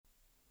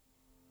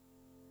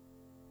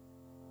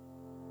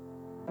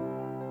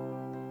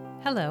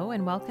Hello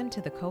and welcome to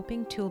the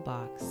Coping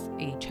Toolbox,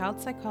 a child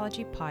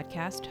psychology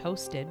podcast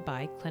hosted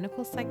by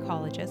clinical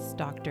psychologists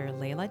Dr.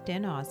 Layla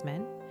Din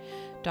Osman,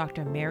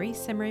 Dr. Mary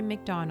Simmery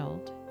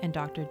McDonald, and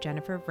Dr.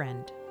 Jennifer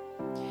Vrend.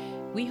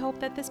 We hope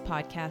that this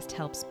podcast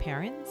helps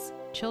parents,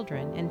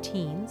 children, and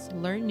teens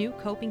learn new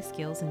coping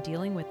skills in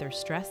dealing with their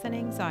stress and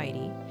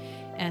anxiety,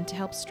 and to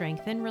help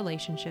strengthen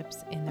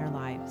relationships in their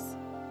lives.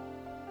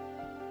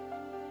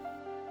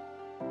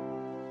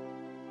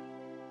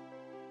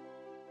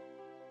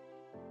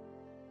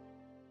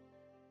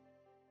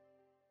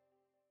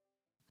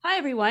 Hi,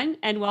 everyone,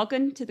 and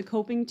welcome to the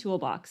Coping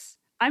Toolbox.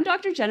 I'm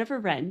Dr.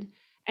 Jennifer Vrend,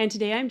 and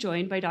today I'm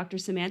joined by Dr.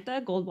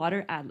 Samantha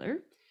Goldwater-Adler,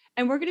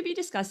 and we're going to be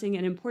discussing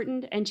an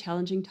important and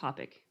challenging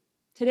topic.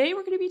 Today,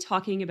 we're going to be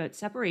talking about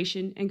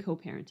separation and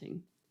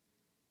co-parenting.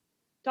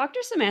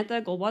 Dr.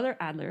 Samantha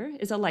Goldwater-Adler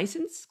is a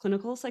licensed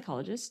clinical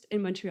psychologist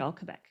in Montreal,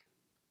 Quebec.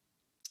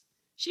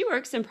 She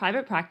works in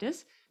private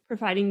practice,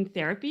 providing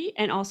therapy,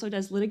 and also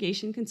does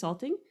litigation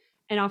consulting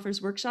and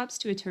offers workshops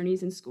to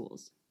attorneys and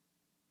schools.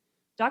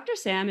 Dr.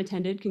 Sam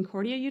attended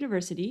Concordia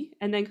University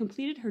and then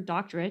completed her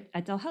doctorate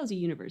at Dalhousie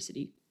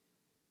University.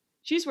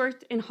 She's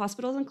worked in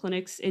hospitals and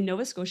clinics in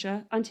Nova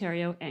Scotia,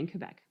 Ontario, and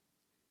Quebec.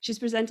 She's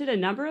presented a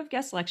number of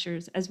guest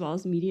lectures as well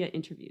as media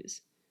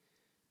interviews.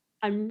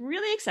 I'm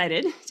really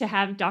excited to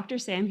have Dr.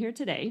 Sam here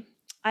today.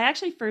 I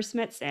actually first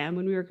met Sam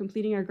when we were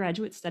completing our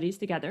graduate studies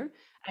together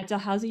at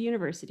Dalhousie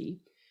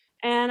University.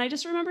 And I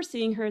just remember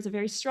seeing her as a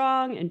very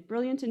strong and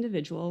brilliant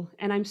individual,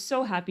 and I'm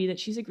so happy that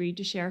she's agreed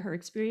to share her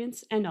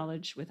experience and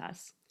knowledge with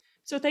us.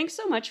 So thanks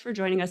so much for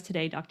joining us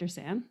today, Dr.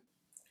 Sam.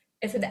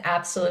 It's an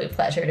absolute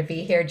pleasure to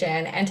be here,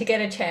 Jen, and to get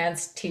a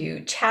chance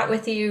to chat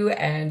with you.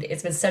 And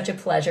it's been such a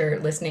pleasure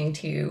listening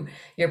to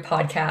your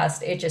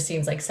podcast. It just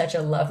seems like such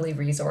a lovely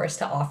resource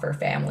to offer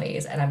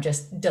families, and I'm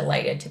just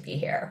delighted to be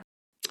here.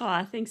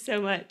 Aw, thanks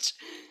so much.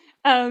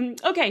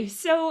 Okay,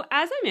 so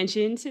as I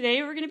mentioned,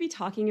 today we're going to be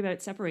talking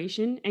about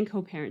separation and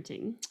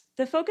co-parenting.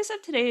 The focus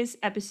of today's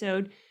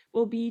episode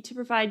will be to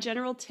provide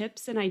general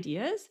tips and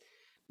ideas.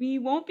 We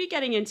won't be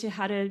getting into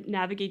how to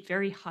navigate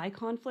very high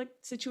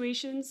conflict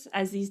situations,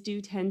 as these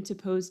do tend to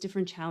pose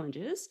different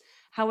challenges.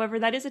 However,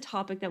 that is a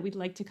topic that we'd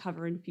like to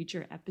cover in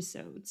future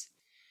episodes.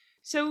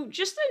 So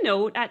just a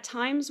note, at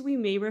times we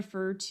may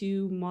refer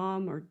to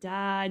mom or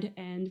dad,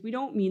 and we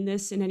don't mean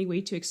this in any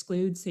way to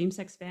exclude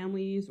same-sex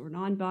families or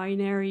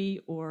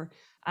non-binary or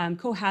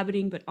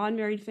cohabiting but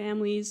unmarried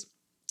families,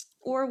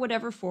 or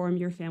whatever form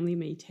your family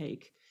may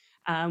take.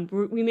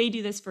 We may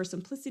do this for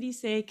simplicity's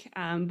sake,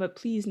 but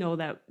please know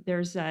that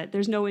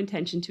there's no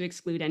intention to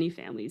exclude any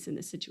families in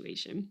this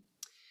situation.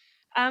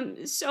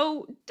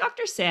 So,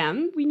 Dr.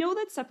 Sam, we know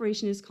that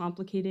separation is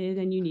complicated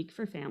and unique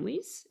for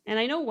families. And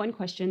I know one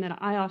question that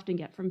I often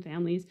get from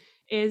families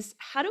is,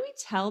 how do we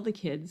tell the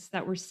kids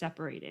that we're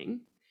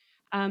separating?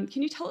 Can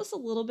you tell us a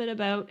little bit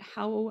about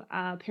how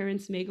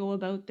parents may go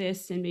about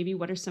this, and maybe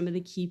what are some of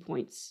the key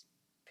points?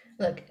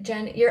 Look,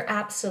 Jen, you're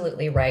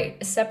absolutely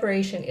right.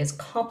 Separation is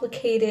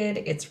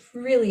complicated, it's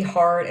really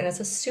hard, and it's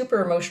a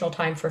super emotional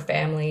time for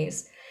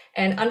families.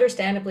 And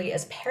understandably,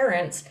 as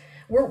parents,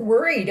 we're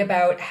worried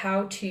about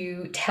how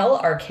to tell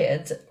our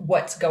kids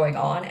what's going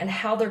on and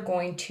how they're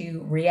going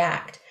to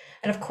react.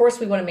 And of course,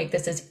 we want to make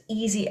this as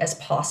easy as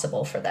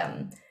possible for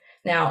them.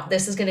 Now,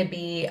 this is going to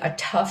be a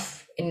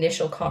tough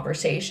initial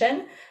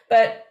conversation,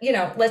 but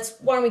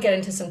why don't we get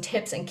into some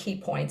tips and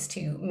key points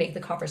to make the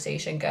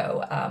conversation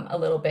go a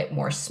little bit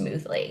more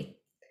smoothly.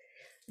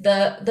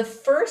 The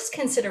first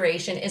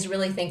consideration is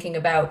really thinking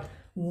about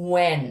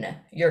when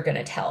you're going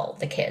to tell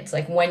the kids,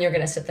 like when you're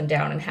going to sit them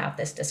down and have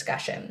this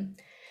discussion.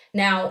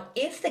 Now,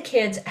 if the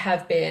kids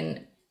have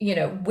been,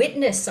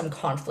 witness some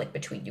conflict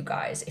between you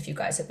guys, if you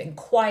guys have been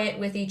quiet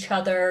with each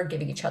other,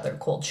 giving each other a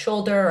cold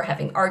shoulder, or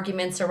having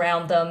arguments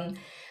around them,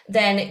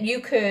 then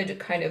you could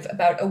kind of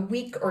about a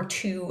week or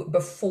two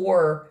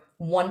before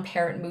one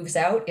parent moves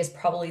out is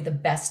probably the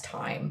best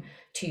time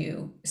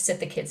to sit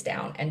the kids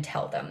down and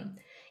tell them.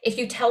 If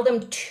you tell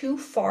them too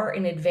far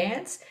in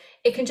advance,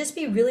 it can just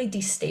be really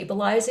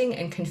destabilizing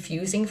and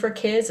confusing for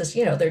kids, as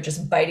they're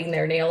just biting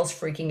their nails,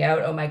 freaking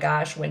out. Oh my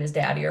gosh, when is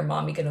daddy or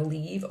mommy going to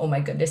leave? Oh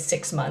my goodness,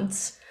 6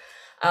 months.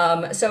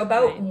 So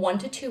about 1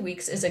 to 2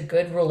 weeks is a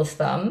good rule of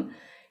thumb.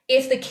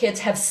 If the kids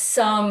have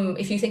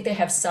if you think they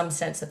have some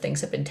sense that things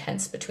have been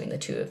tense between the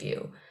two of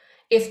you.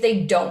 If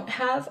they don't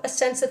have a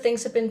sense that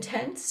things have been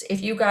tense,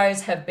 if you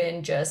guys have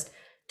been just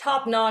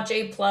top notch,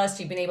 A+,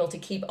 you've been able to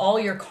keep all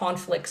your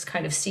conflicts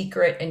kind of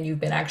secret and you've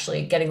been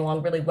actually getting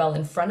along really well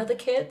in front of the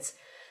kids,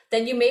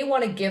 then you may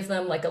want to give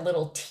them like a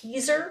little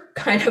teaser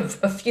kind of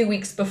a few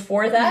weeks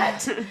before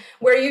that,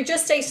 where you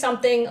just say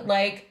something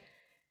like,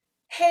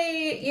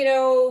 hey,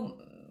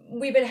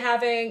 we've been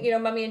having,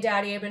 mommy and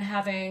daddy have been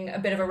having a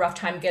bit of a rough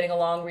time getting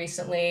along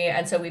recently.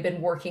 And so we've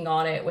been working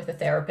on it with a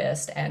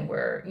therapist, and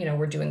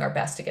we're doing our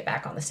best to get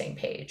back on the same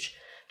page.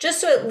 Just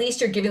so at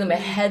least you're giving them a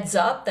heads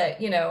up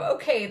that,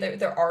 okay,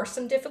 there are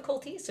some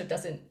difficulties, so it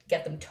doesn't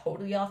get them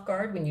totally off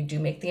guard when you do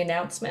make the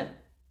announcement.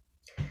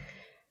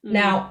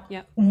 Now,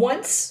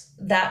 once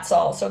that's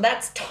all, so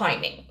that's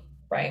timing,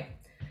 right?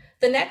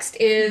 The next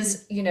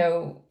is,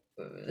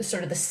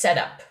 sort of the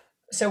setup.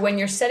 So when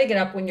you're setting it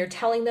up, when you're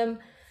telling them,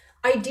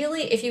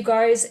 ideally, if you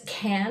guys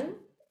can,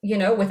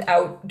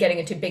 without getting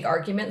into big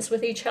arguments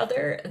with each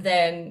other,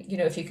 then,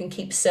 if you can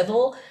keep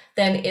civil,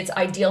 then it's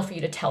ideal for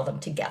you to tell them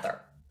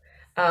together.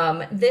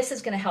 This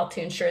is going to help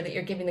to ensure that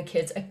you're giving the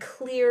kids a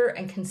clear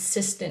and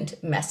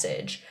consistent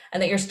message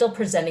and that you're still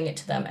presenting it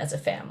to them as a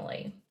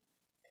family.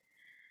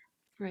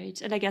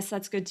 Right. And I guess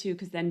that's good too,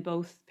 because then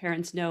both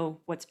parents know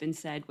what's been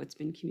said, what's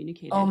been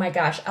communicated. Oh my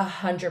gosh,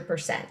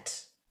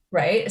 100%.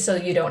 Right? So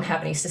you don't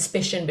have any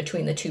suspicion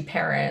between the two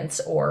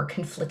parents or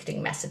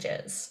conflicting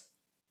messages.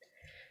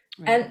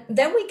 Right. And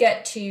then we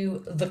get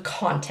to the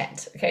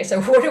content. Okay,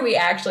 so what do we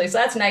actually, so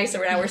that's nice. So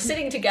now we're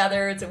sitting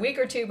together. It's a week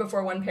or two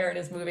before one parent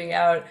is moving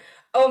out.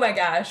 Oh my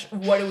gosh,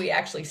 what do we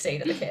actually say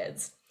to the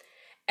kids?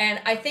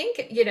 And I think,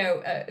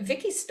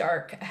 Vicky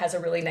Stark has a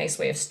really nice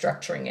way of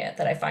structuring it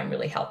that I find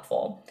really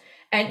helpful.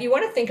 And you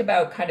want to think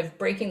about kind of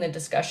breaking the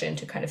discussion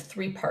into kind of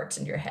 3 parts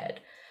in your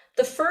head.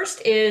 The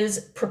first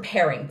is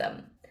preparing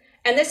them.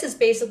 And this is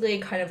basically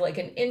kind of like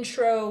an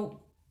intro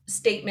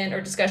statement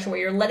or discussion where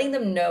you're letting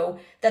them know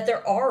that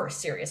there are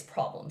serious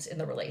problems in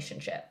the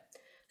relationship.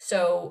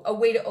 So a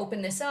way to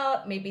open this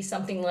up may be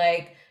something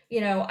like,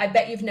 I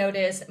bet you've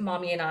noticed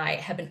mommy and I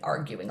have been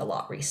arguing a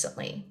lot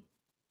recently,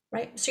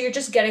 right? So you're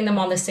just getting them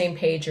on the same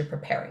page, you're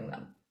preparing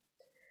them.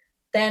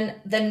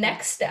 Then the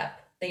next step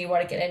that you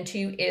want to get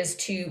into is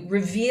to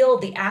reveal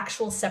the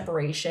actual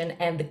separation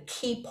and the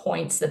key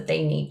points that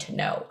they need to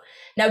know.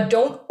 Now,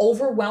 don't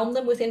overwhelm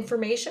them with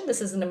information.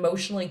 This is an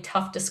emotionally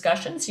tough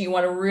discussion, so you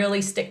want to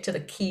really stick to the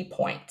key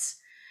points.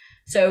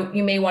 So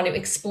you may want to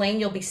explain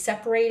you'll be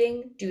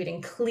separating, do it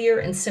in clear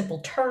and simple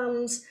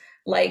terms,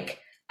 like,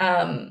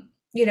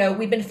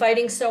 we've been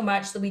fighting so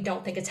much that we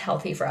don't think it's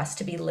healthy for us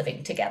to be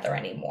living together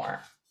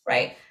anymore,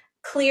 right?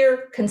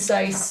 Clear,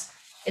 concise,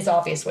 is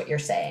obvious what you're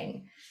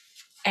saying.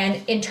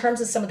 And in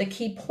terms of some of the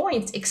key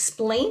points,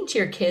 explain to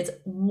your kids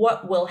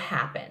what will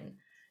happen.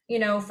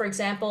 For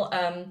example,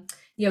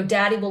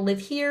 daddy will live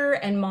here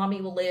and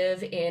mommy will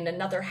live in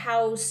another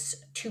house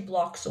 2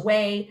 blocks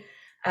away.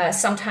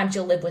 Sometimes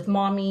you'll live with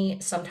mommy,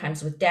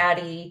 sometimes with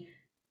daddy.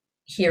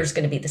 Here's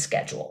going to be the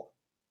schedule,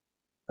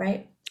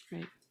 right?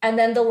 Right. And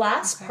then the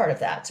last part of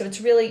that, so it's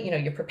really,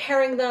 you're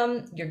preparing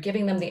them, you're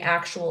giving them the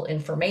actual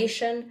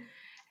information,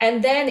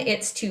 and then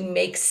it's to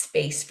make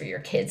space for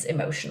your kids'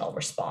 emotional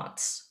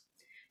response.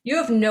 You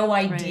have no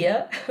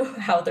idea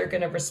how they're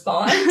going to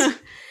respond.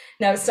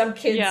 Now, some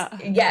kids,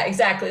 yeah,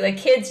 exactly. Like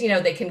kids,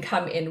 they can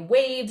come in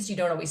waves. You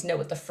don't always know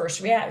what the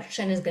first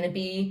reaction is going to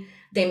be.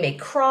 They may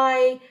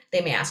cry. They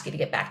may ask you to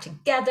get back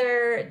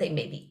together. They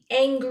may be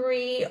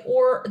angry,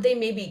 or they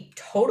may be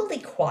totally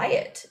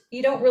quiet.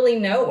 You don't really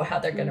know how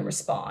they're going to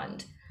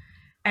respond.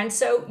 And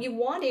so you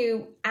want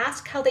to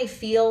ask how they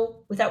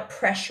feel without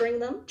pressuring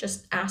them.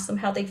 Just ask them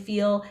how they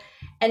feel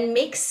and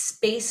make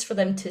space for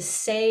them to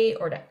say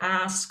or to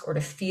ask or to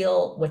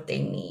feel what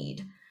they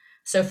need.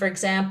 So for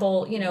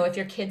example, if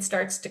your kid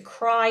starts to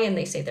cry and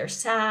they say they're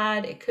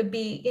sad, it could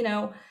be,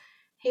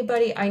 hey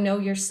buddy, I know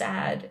you're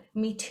sad.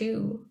 Me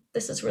too.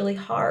 This is really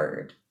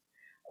hard.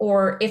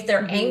 Or if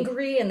they're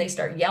angry and they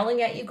start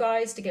yelling at you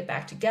guys to get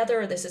back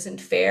together, this isn't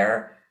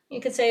fair,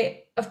 you could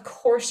say, of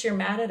course you're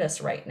mad at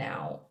us right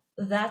now.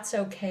 That's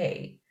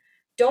okay.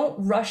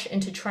 Don't rush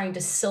into trying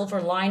to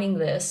silver lining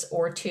this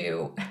or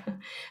to,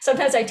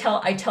 sometimes I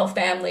tell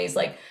families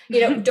like,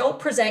 don't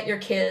present your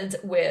kids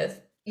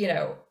with,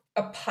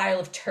 a pile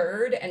of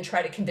turd and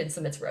try to convince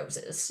them it's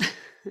roses.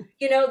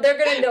 They're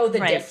going to know the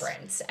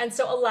difference. And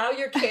so allow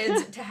your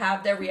kids to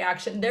have their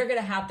reaction. They're going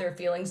to have their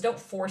feelings. Don't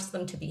force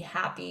them to be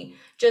happy.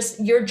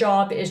 Just your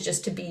job is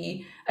just to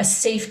be a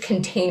safe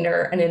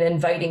container and an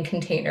inviting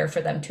container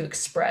for them to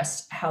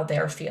express how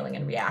they're feeling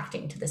and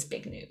reacting to this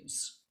big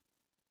news.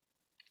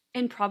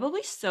 And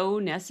probably so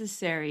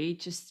necessary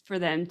just for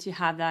them to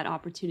have that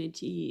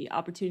opportunity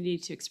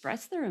to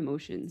express their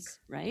emotions,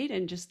 right?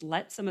 And just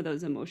let some of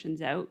those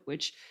emotions out,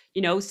 which,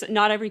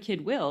 not every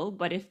kid will,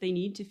 but if they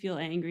need to feel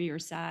angry or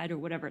sad or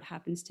whatever it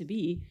happens to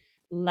be,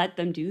 let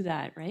them do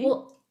that, right?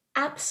 Well,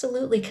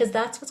 absolutely, because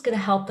that's what's going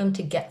to help them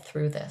to get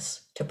through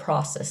this, to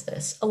process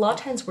this. A lot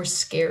of times we're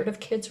scared of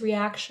kids'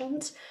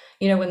 reactions,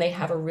 when they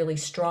have a really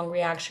strong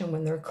reaction,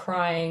 when they're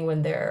crying,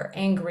 when they're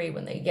angry,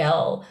 when they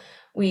yell.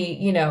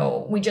 We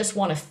just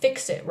want to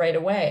fix it right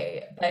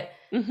away, but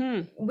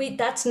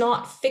that's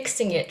not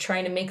fixing it,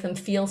 trying to make them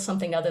feel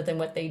something other than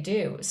what they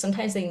do.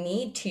 Sometimes they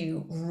need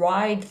to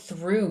ride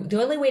through.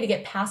 The only way to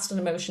get past an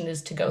emotion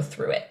is to go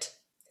through it.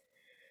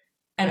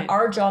 And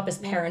our job as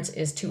parents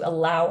is to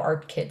allow our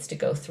kids to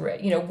go through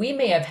it. We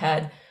may have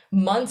had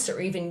months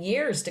or even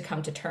years to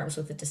come to terms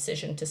with the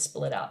decision to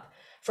split up.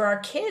 For our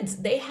kids,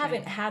 they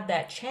haven't had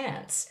that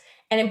chance.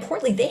 And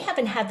importantly, they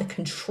haven't had the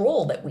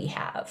control that we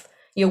have.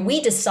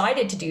 We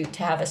decided to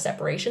have a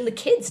separation. The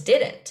kids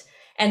didn't.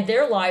 And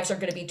their lives are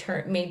going to be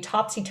made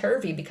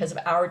topsy-turvy because of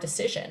our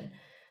decision.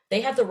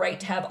 They have the right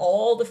to have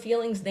all the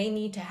feelings they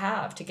need to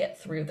have to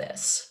get through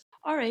this.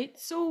 All right.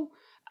 So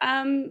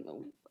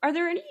are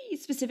there any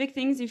specific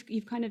things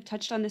you've kind of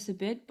touched on this a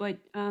bit, but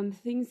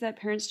things that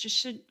parents just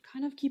should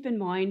kind of keep in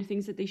mind,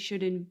 things that they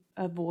should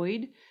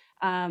avoid,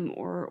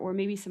 or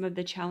maybe some of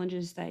the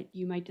challenges that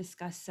you might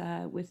discuss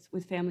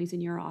with families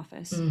in your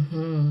office?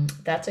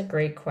 That's a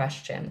great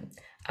question.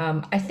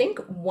 I think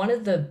one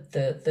of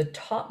the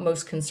top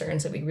most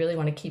concerns that we really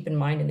want to keep in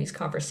mind in these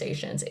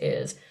conversations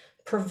is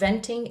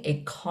preventing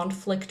a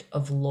conflict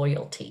of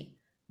loyalty,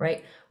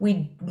 right?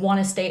 We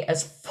want to stay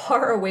as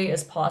far away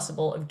as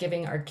possible of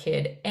giving our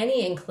kid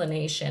any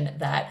inclination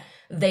that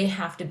they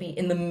have to be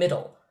in the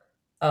middle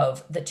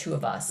of the two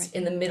of us, Right.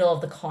 in the middle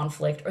of the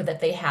conflict, or that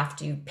they have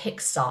to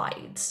pick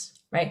sides,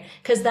 right?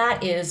 Because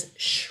that is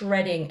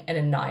shredding and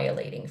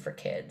annihilating for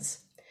kids.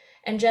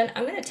 And Jen,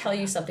 I'm going to tell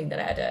you Yeah. something that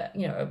I had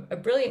a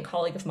brilliant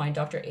colleague of mine,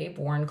 Dr. Abe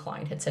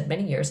Warrenklein, had said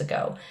many years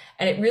ago,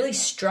 and it really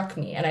struck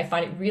me, and I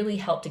find it really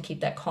helped to keep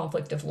that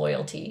conflict of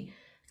loyalty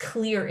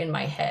clear in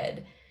my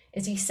head.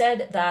 Is he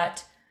said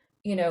that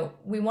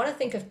we want to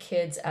think of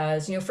kids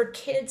as, for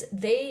kids,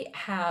 they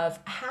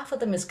have half of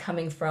them is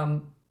coming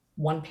from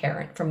one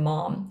parent, from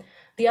mom,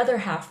 the other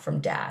half from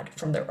dad,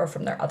 from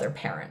their other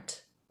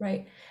parent,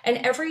 right? And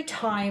every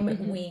time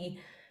Hmm. we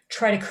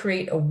try to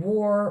create a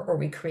war, or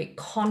we create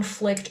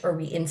conflict, or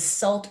we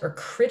insult or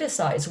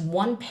criticize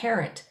one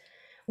parent,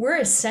 we're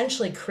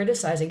essentially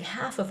criticizing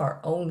half of our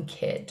own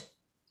kid,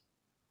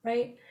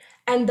 right?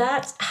 And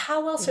that's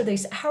how else Yeah.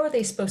 how are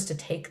they supposed to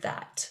take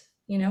that?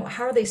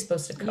 How are they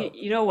supposed to cope?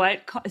 You know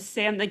what,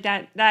 Sam, like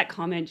that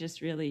comment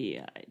just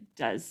really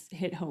does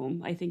hit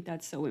home. I think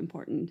that's so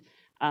important,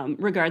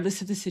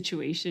 regardless of the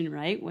situation,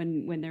 right?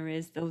 When there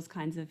is those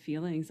kinds of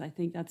feelings, I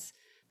think that's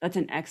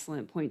an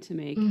excellent point to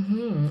make.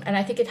 And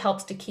I think it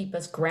helps to keep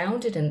us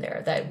grounded in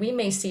there, that we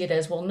may see it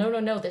as, well, no, no,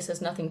 no, this has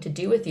nothing to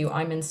do with you.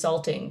 I'm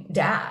insulting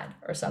dad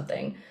or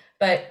something.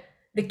 But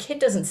the kid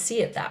doesn't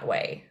see it that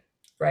way,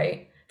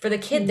 right? For the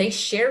kid, they Mm.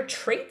 share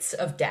traits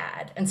of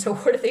dad. And so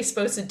what are they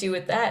supposed to do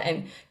with that?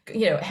 And,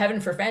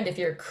 heaven forbid, if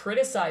you're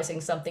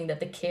criticizing something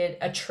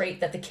a trait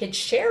that the kid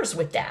shares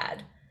with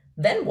dad,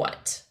 then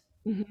what?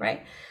 Hmm.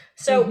 Right?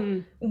 So Hmm.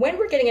 when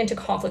we're getting into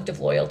conflict of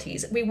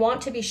loyalties, we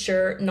want to be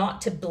sure not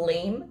to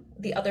blame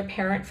the other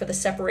parent for the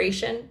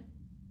separation,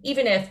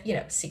 even if,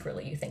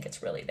 secretly you think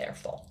it's really their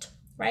fault,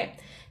 right?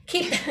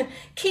 Keep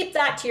keep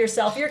that to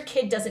yourself. Your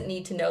kid doesn't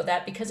need to know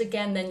that, because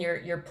again, then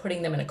you're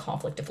putting them in a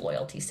conflict of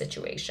loyalty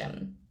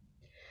situation.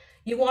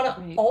 You want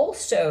to Right.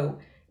 also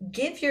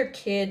give your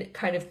kid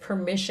kind of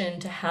permission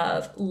to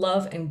have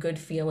love and good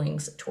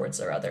feelings towards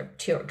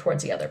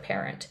towards the other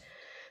parent.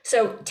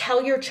 So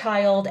tell your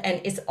child, and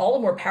it's all the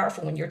more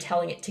powerful when you're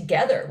telling it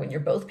together, when you're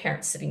both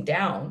parents sitting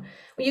down,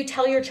 when you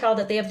tell your child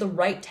that they have the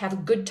right to have a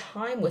good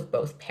time with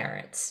both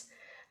parents,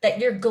 that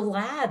you're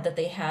glad that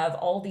they have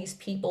all these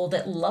people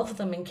that love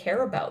them and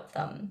care about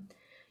them.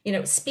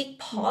 Speak Mm.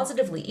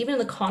 positively, even in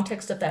the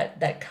context of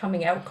that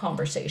coming out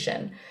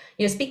conversation.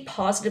 Speak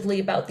positively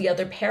about the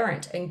other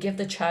parent and give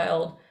the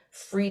child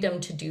freedom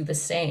to do the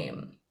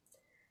same.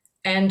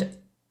 And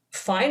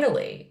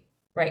finally,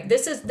 right,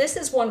 this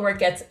is one where it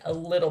gets a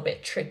little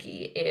bit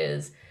tricky,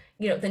 is,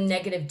 the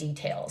negative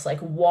details, like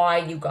why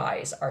you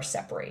guys are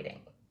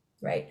separating,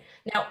 right?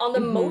 Now, on the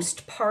Hmm.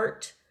 most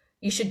part,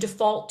 you should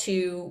default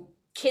to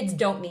kids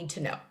don't need to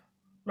know,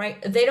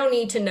 right? They don't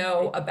need to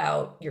know Right.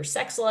 about your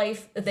sex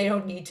life. They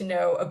don't need to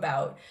know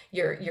about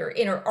your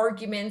inner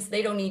arguments.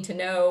 They don't need to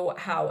know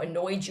how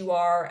annoyed you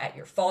are at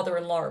your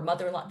father-in-law or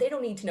mother-in-law. They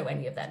don't need to know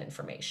any of that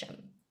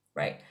information,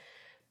 right?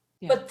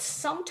 Yeah. But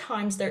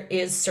sometimes there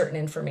is certain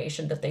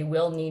information that they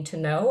will need to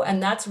know.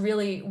 And that's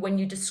really when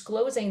you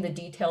disclosing the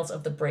details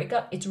of the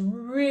breakup, it's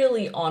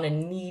really on a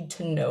need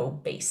to know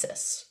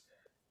basis,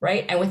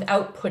 right? And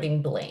without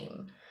putting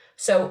blame.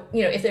 So,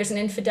 if there's an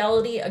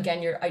infidelity,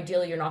 again, you're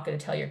not going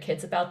to tell your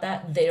kids about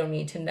that. They don't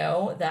need to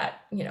know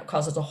that,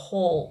 causes a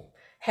whole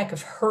heck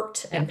of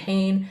hurt Yeah. and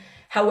pain.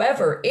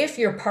 However, if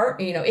your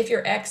partner, if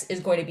your ex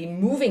is going to be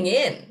moving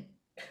in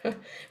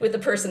with the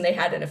person they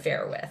had an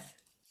affair with,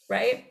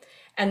 right?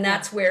 And Yeah.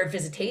 that's where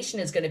visitation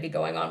is going to be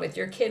going on with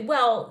your kid.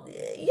 Well,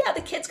 yeah,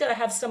 the kid's got to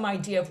have some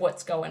idea of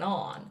what's going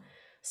on.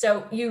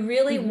 So you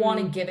really want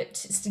to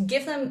Hmm.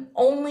 give them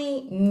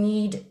only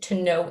need to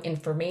know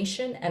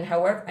information,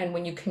 and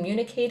when you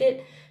communicate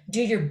it,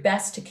 do your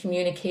best to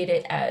communicate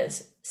it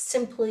as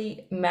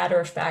simply, matter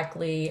of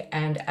factly,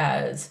 and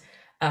as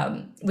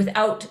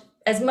without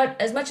as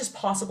much as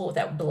possible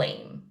without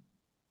blame.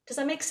 Does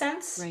that make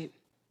sense? Right.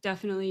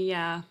 Definitely.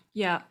 Yeah.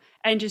 Yeah.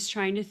 And just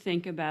trying to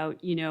think about,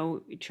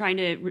 trying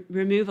to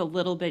remove a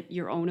little bit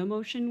your own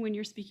emotion when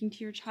you're speaking to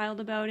your child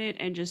about it,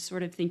 and just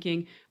sort of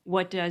thinking,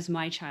 what does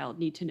my child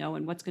need to know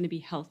and what's going to be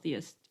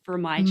healthiest for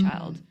my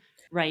child Mm.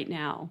 right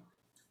now?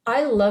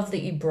 I love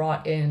that you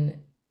brought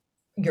in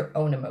your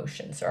own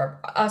emotions, or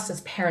us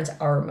as parents,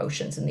 our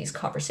emotions in these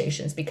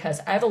conversations, because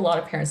I have a lot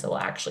of parents that will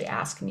actually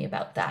ask me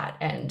about that,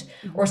 and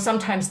or Hmm.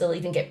 sometimes they'll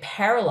even get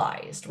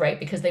paralyzed, right?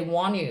 Because they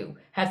want to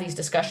have these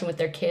discussions with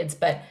their kids,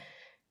 but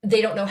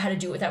they don't know how to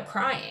do it without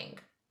crying,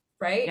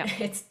 right? Yeah.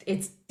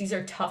 It's these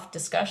are tough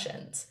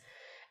discussions.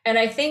 And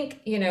I think,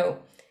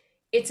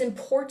 it's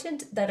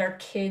important that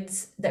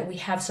that we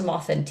have some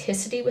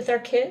authenticity with our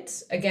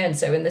kids. Again,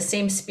 so in the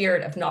same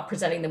spirit of not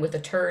presenting them with a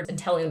turd and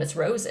telling them it's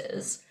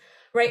roses,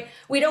 right?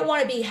 We don't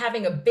want to be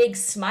having a big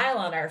smile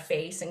on our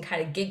face and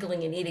kind of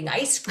giggling and eating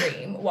ice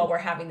cream while we're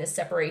having this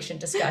separation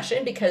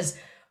discussion, because,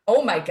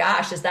 oh my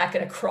gosh, is that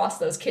going to cross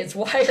those kids'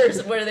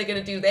 wires? What are they going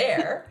to do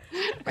there?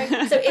 Right?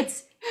 So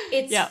it's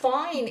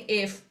fine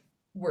if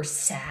we're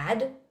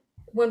sad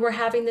when we're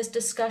having this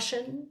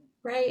discussion,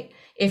 right?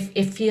 If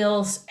it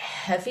feels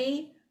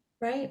heavy,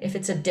 right? If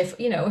it's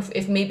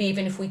if maybe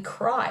even if we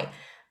cry,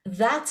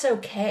 that's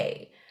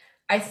okay.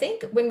 I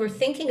think when we're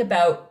thinking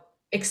about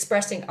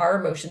expressing our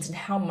emotions and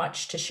how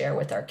much to share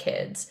with our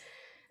kids,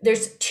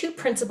 there's two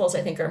principles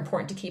I think are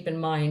important to keep in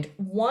mind.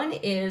 One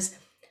is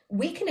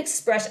we can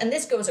express, and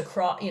this goes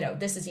across,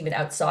 this is even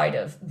outside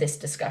of this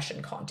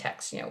discussion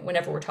context,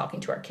 whenever we're talking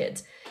to our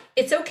kids,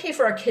 it's okay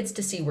for our kids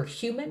to see we're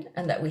human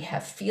and that we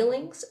have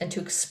feelings, and to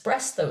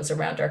express those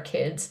around our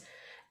kids,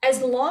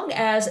 as long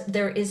as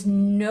there is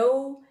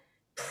no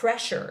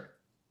pressure,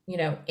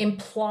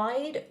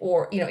 implied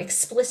or,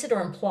 explicit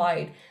or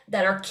implied,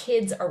 that our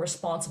kids are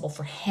responsible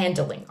for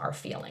handling our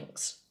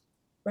feelings,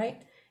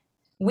 right?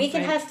 We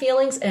can have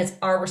feelings, and it's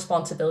our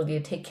responsibility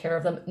to take care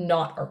of them,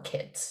 not our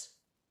kids,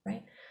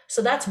 right?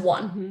 So that's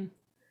one. Mm-hmm.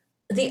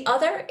 The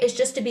other is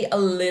just to be a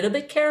little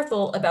bit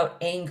careful about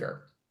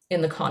anger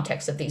in the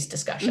context of these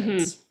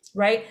discussions,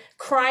 right?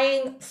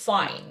 Crying,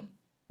 fine,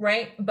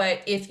 right?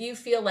 But if you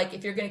feel like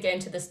if you're going to get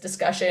into this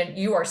discussion,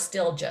 you are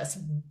still just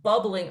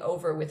bubbling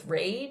over with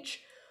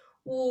rage,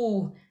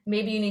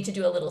 maybe you need to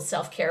do a little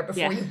self-care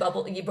before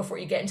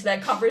you get into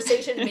that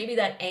conversation. Maybe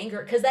that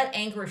anger, because that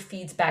anger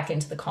feeds back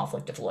into the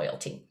conflict of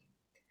loyalty.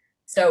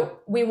 So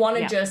we want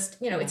to just,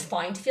 it's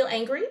fine to feel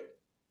angry,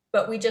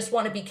 but we just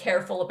want to be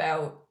careful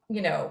about,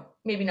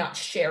 maybe not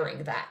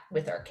sharing that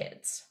with our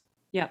kids.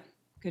 Yeah,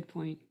 good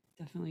point.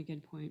 Definitely a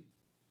good point.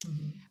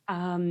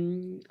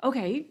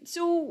 Okay,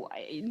 so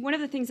one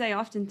of the things I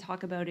often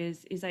talk about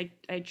is I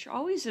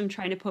always am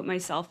trying to put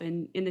myself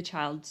in the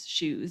child's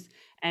shoes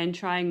and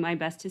trying my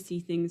best to see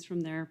things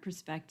from their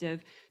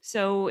perspective.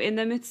 So in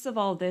the midst of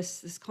all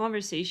this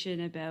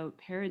conversation about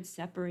parents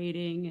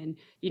separating, and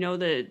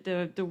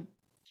the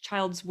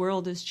child's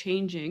world is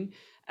changing,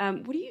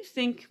 what do you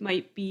think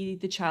might be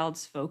the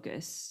child's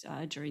focus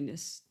during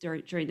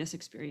this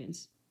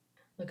experience?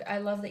 Look, I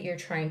love that you're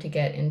trying to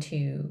get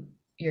into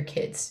the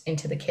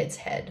kid's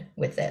head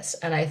with this.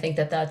 And I think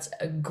that that's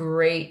a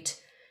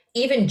great,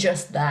 even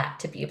just that,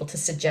 to be able to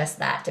suggest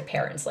that to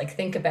parents. Like,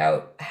 think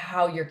about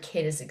how your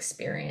kid is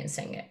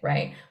experiencing it,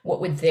 right? What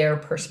would their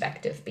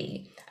perspective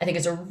be? I think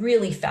it's a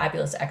really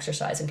fabulous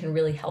exercise and can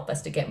really help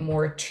us to get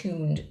more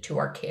attuned to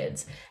our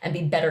kids and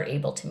be better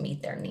able to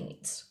meet their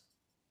needs.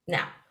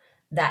 Now,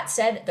 that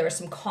said, there are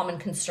some common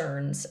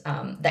concerns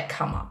that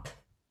come up,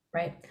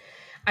 right?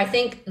 I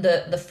think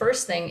the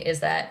first thing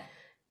is that,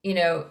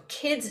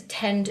 kids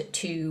tend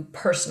to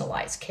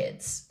personalize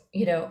kids.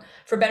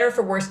 For better or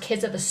for worse,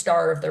 kids are the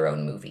star of their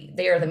own movie.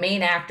 They are the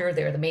main actor,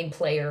 they're the main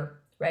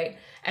player, right?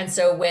 And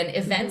so when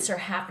events are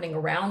happening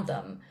around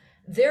them,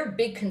 their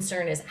big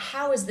concern is,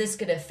 how is this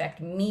going to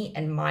affect me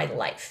and my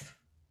life,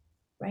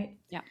 right?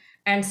 Yeah.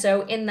 And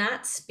so in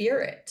that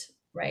spirit,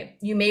 right,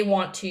 you may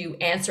want to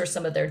answer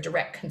some of their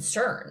direct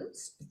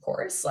concerns, of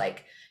course,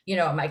 like,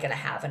 am I going to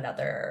have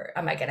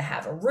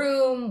a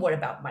room? What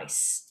about my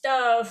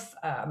stuff?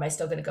 Am I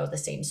still going to go to the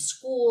same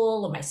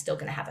school? Am I still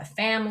going to have a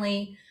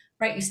family,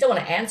 right? You still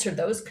want to answer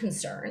those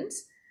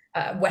concerns.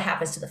 What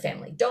happens to the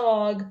family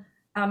dog?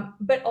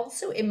 But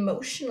also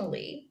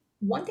emotionally,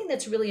 one thing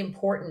that's really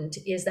important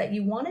is that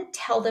you want to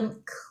tell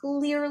them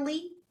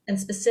clearly and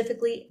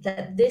specifically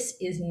that this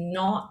is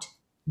not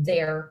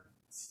their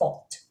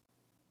fault,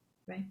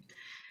 right?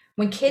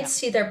 When kids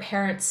see their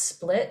parents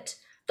split,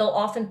 they'll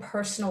often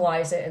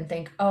personalize it and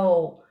think,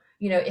 oh,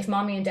 if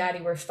mommy and daddy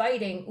were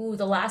fighting,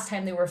 the last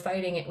time they were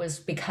fighting, it was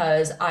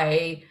because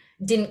I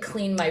didn't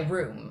clean my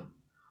room.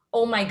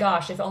 Oh my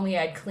gosh, if only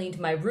I'd cleaned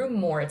my room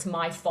more, it's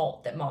my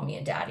fault that mommy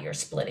and daddy are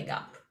splitting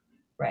up,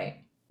 right?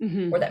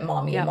 Or that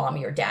mommy and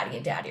mommy, or daddy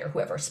and daddy, or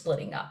whoever are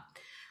splitting up.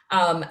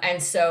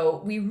 And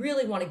so we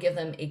really want to give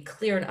them a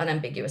clear and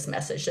unambiguous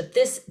message that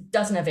this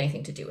doesn't have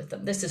anything to do with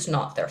them. This is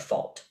not their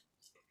fault.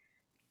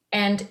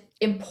 And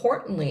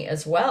importantly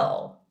as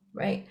well,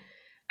 right?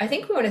 I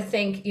think we want to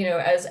think,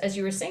 as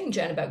you were saying,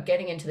 Jen, about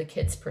getting into the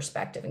kids'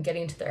 perspective and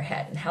getting into their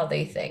head and how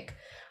they think.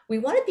 We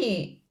want to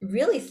be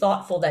really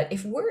thoughtful that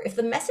if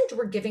the message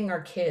we're giving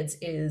our kids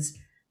is,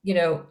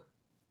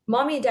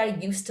 mommy and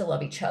daddy used to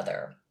love each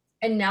other,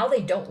 and now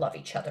they don't love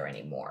each other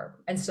anymore,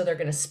 and so they're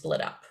going to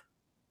split up,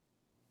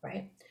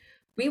 right?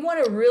 We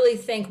want to really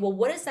think, well,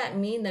 what does that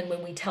mean then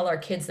when we tell our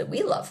kids that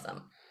we love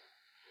them?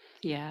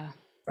 Yeah.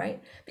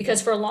 Right?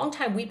 Because for a long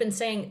time, we've been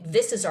saying,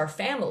 this is our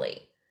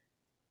family.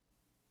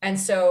 And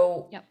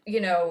so,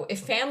 if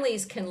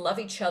families can love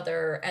each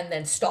other and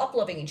then stop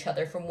loving each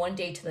other from one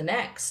day to the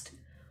next,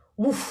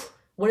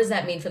 what does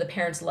that mean for the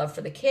parent's love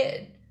for the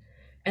kid?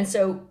 And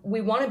so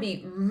we want to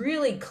be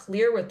really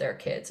clear with our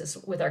kids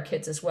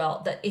as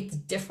well, that it's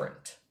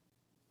different,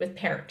 with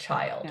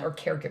parent-child Yeah. or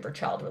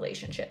caregiver-child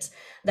relationships,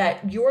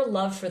 that your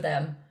love for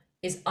them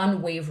is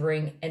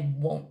unwavering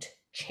and won't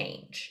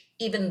change,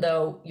 even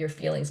though your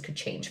feelings could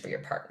change for your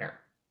partner.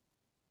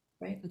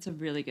 Right? That's a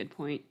really good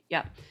point.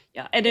 Yeah.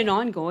 Yeah. And an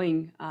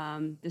ongoing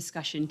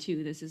discussion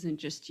too. This isn't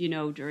just,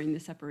 during the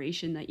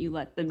separation that you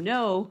let them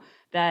know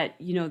that,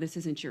 this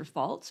isn't your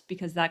fault,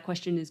 because that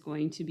question is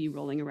going to be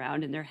rolling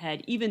around in their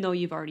head, even though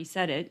you've already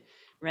said it,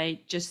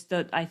 right? Just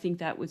that I think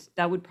that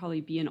would probably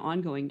be an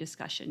ongoing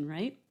discussion,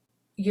 right?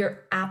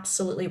 You're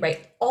absolutely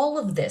right. All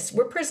of this,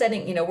 we're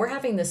presenting, we're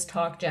having this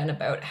talk, Jen,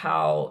 about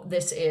how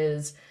this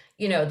is,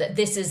 that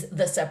this is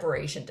the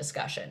separation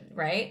discussion,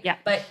 right? Yeah.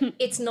 But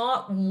it's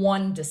not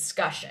one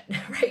discussion,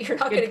 right? You're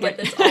not going to Good get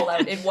point. this all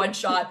out in one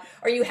shot,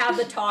 or you have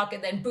the talk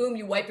and then boom,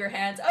 you wipe your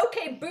hands.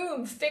 Okay,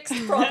 boom,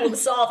 fixed, problem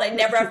solved. I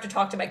never have to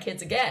talk to my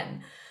kids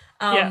again.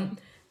 Yeah.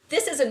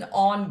 This is an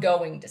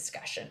ongoing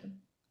discussion,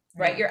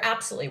 right? You're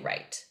absolutely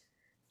right.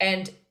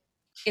 And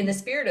in the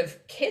spirit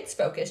of kids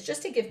focus,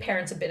 just to give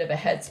parents a bit of a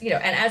heads, and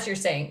as you're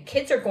saying,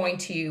 kids are going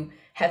to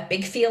have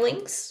big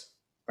feelings,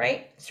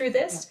 right, through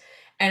this. Yeah.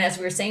 And as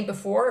we were saying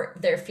before,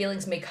 their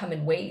feelings may come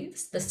in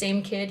waves. The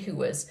same kid who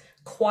was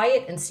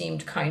quiet and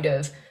seemed kind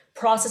of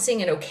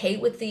processing and okay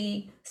with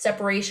the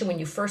separation when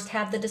you first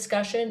have the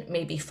discussion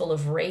may be full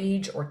of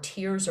rage or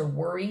tears or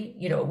worry,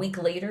 a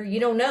week later, you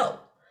don't know.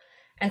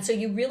 And so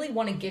you really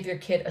want to give your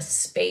kid a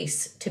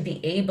space to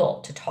be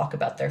able to talk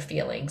about their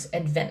feelings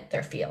and vent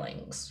their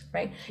feelings,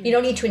 right? You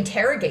don't need to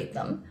interrogate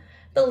them,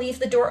 but leave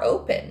the door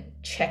open,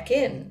 check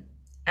in,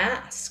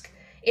 ask.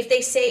 If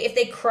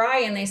they cry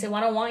and they say, well,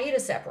 I don't want you to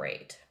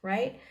separate,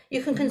 right?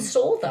 You can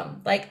console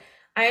them. Like,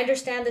 I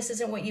understand this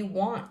isn't what you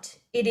want.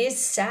 It is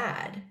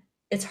sad.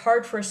 It's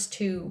hard for us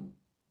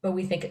but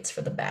we think it's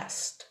for the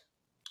best,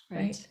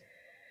 right?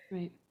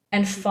 Right.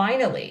 And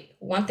finally,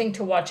 one thing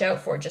to watch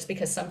out for, just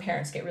because some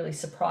parents get really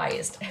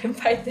surprised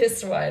by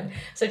this one.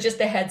 So just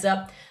a heads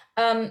up,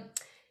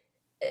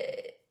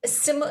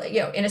 similar,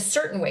 in a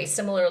certain way,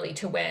 similarly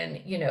to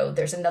when,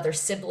 there's another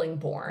sibling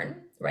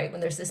born, right? When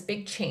there's this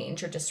big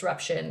change or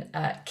disruption,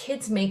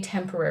 kids may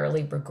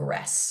temporarily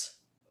regress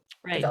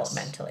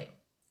developmentally.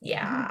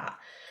 Yeah. Mm-hmm.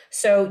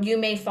 So you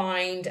may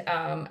find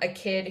a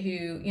kid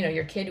who,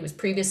 your kid who was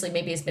previously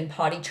maybe has been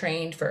potty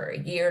trained for a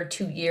year,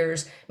 2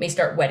 years, may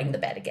start wetting the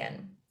bed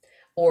again.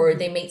 Or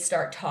they may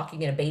start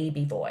talking in a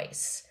baby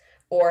voice,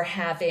 or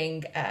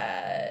having,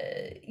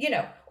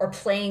 or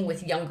playing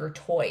with younger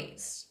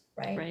toys,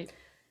 right? Right.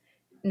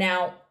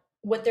 Now,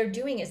 what they're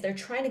doing is they're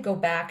trying to go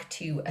back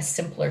to a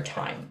simpler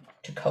time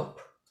to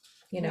cope.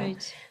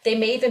 Right. They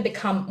may even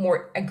become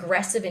more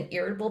aggressive and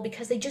irritable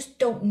because they just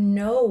don't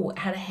know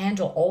how to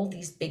handle all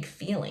these big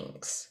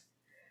feelings.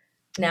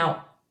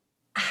 Now,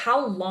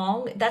 how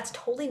long, that's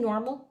totally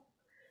normal.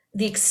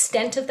 The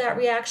extent of that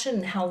reaction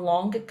and how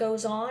long it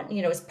goes on,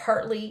 is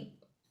partly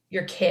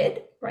your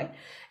kid, right?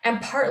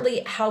 And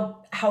partly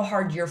how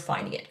hard you're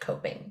finding it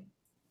coping,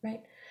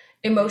 right?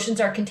 Emotions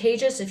are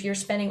contagious. If you're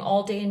spending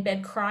all day in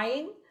bed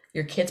crying,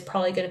 your kid's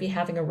probably going to be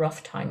having a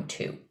rough time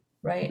too,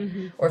 right?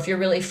 Mm-hmm. Or if you're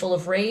really full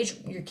of rage,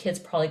 your kid's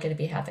probably going to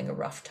be having a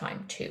rough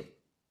time too,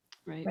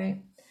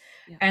 right?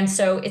 Yeah. And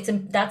so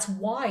that's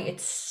why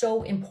it's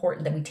so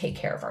important that we take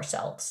care of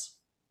ourselves.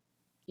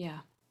 Yeah.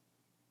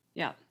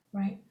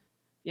 Right.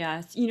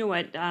 Yeah, you know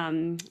what,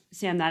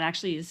 Sam, that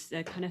actually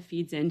kind of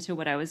feeds into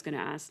what I was going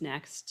to ask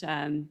next,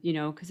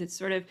 because it's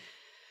sort of,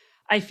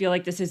 I feel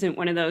like this isn't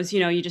one of those,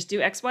 you just do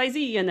X, Y,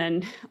 Z and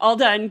then all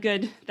done,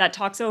 good, that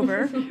talk's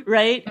over,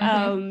 right?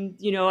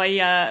 Mm-hmm.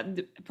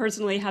 I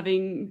personally,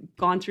 having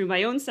gone through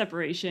my own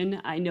separation,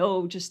 I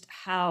know just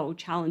how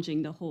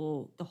challenging the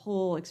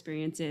whole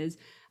experience is,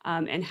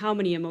 and how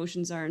many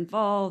emotions are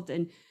involved,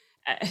 and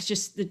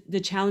just the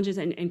challenges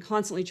and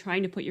constantly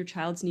trying to put your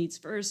child's needs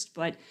first,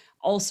 but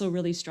also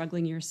really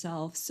struggling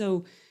yourself.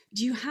 So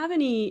do you have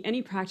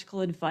any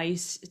practical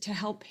advice to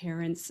help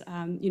parents?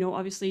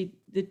 Obviously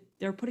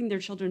they're putting their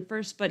children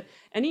first, but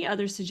any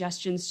other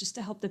suggestions just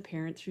to help the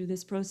parent through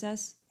this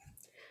process?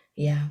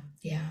 Yeah.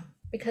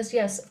 Because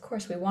yes, of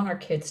course, we want our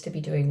kids to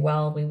be doing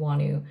well. We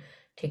want to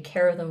take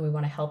care of them. We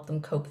want to help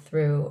them cope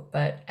through.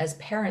 But as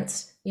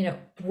parents,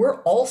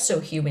 we're also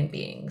human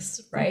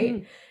beings, right?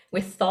 Mm-hmm.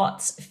 With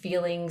thoughts,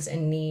 feelings,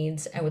 and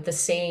needs, and with the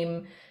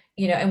same,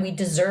 and we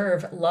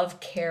deserve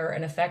love, care,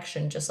 and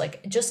affection, just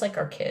like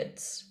our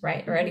kids,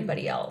 right? Or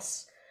anybody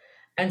else.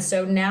 And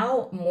so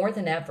now more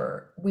than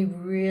ever, we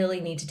really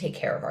need to take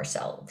care of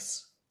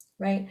ourselves,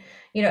 right?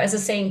 As the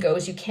saying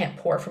goes, you can't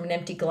pour from an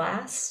empty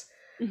glass.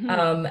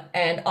 Mm-hmm.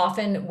 And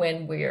often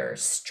when we're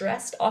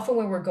stressed, often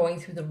when we're going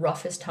through the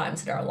roughest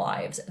times in our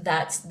lives,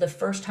 that's the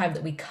first time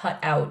that we cut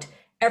out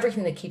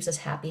everything that keeps us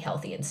happy,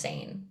 healthy, and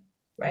sane,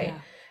 right? Yeah.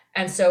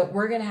 And so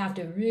we're going to have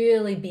to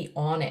really be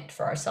on it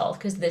for ourselves,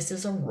 because this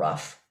is a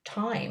rough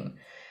time.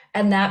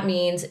 And that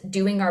means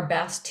doing our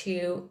best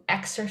to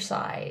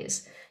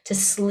exercise, to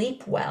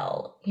sleep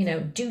well,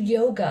 do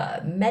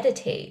yoga,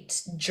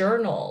 meditate,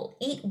 journal,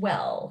 eat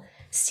well,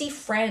 see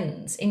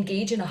friends,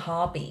 engage in a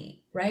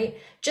hobby, right?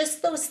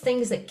 Just those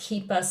things that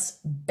keep us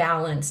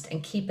balanced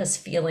and keep us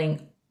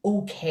feeling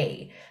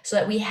okay, so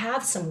that we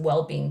have some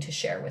well-being to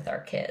share with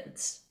our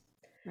kids.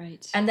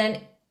 Right. And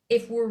then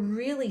if we're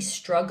really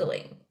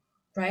struggling,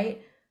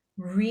 right,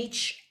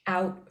 reach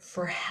out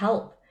for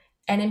help.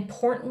 And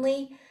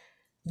importantly,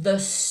 the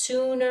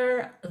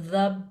sooner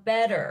the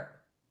better,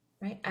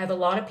 right? I have a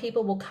lot of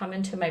people will come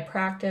into my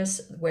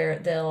practice where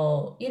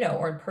they'll,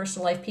 or in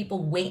personal life,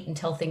 people wait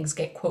until things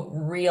get, quote,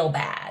 real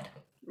bad,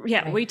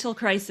 Yeah, right? wait till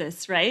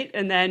crisis, right?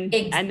 And then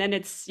Ex-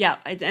 it's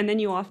and then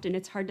you often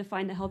it's hard to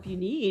find the help you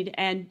need,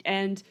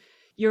 and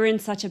you're in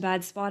such a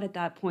bad spot at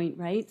that point,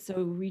 right?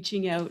 So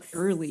reaching out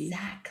early.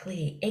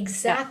 Exactly, Yeah.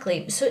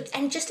 exactly. So,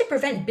 and just to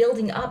prevent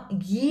building up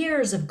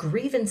years of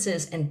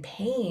grievances and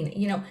pain,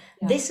 Yeah.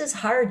 this is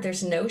hard.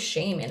 There's no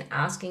shame in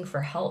asking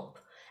for help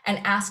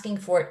and asking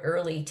for it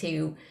early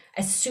to,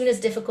 as soon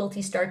as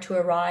difficulties start to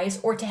arise,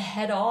 or to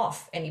head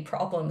off any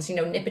problems,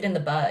 nip it in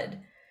the bud.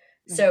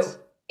 Right. So,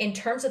 in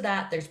terms of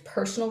that, there's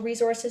personal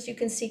resources you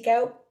can seek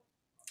out.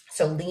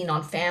 So, lean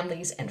on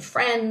families and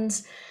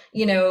friends,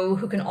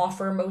 who can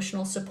offer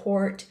emotional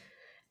support.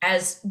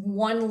 As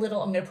one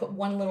little, I'm going to put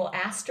one little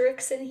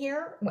asterisk in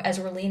here as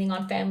we're leaning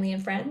on family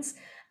and friends.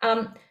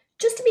 Um,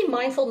 just to be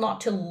mindful not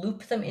to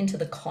loop them into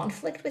the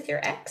conflict with your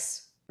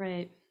ex,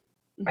 Right.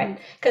 right?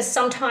 Hmm. Because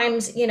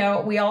sometimes,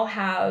 we all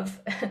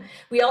have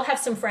we all have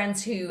some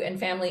friends who and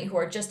family who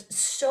are just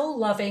so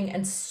loving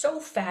and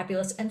so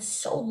fabulous and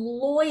so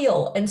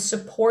loyal and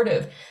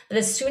supportive that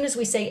as soon as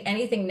we say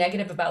anything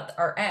negative about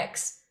our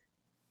ex,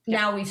 Yeah.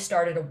 now we've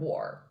started a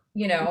war.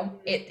 Mhm.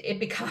 It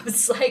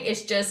becomes like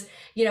it's just,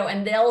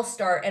 and they'll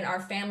start, and our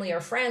family or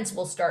friends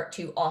will start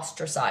to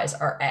ostracize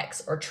our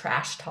ex or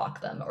trash talk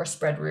them or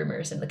spread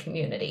rumors in the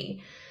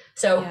community.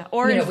 So, Yeah,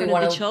 or in we front of the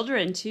want to,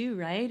 children too,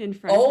 right? In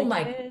front of oh the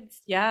my, kids.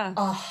 Yeah.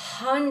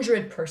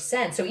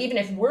 100%. So even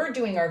if we're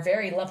doing our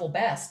very level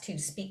best to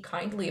speak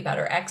kindly about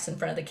our ex in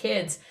front of the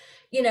kids,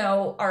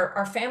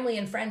 our family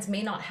and friends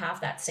may not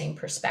have that same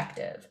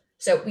perspective.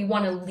 So we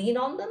want to lean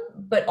on them,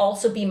 but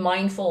also be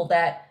mindful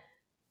that,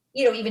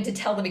 even to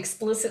tell them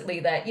explicitly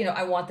that,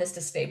 I want this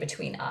to stay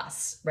between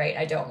us, right?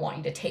 I don't want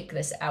you to take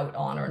this out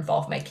on or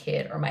involve my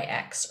kid or my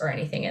ex or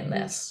anything in Hmm.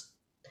 this.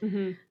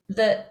 Hmm.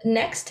 The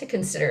next to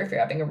consider if you're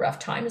having a rough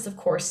time is, of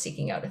course,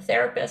 seeking out a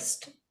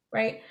therapist,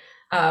 right?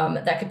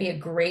 That could be a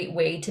great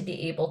way to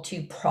be able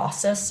to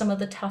process some of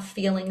the tough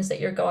feelings that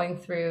you're going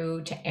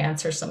through, to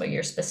answer some of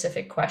your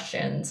specific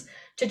questions,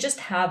 to just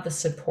have the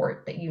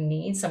support that you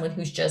need, someone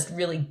who's just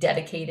really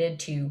dedicated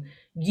to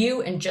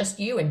you and just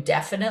you, and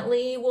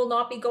definitely will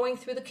not be going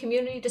through the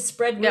community to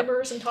spread Yep.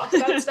 rumors and talk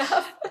about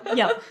stuff.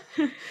 Yep.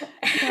 Yeah.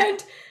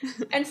 and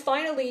and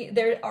finally,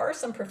 there are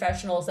some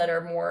professionals that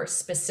are more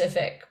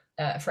specific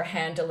for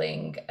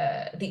handling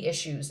the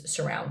issues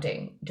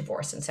surrounding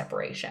divorce and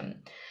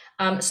separation.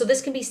 So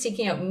this can be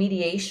seeking out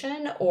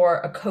mediation or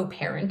a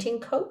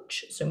co-parenting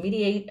coach. So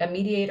a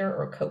mediator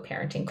or a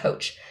co-parenting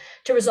coach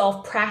to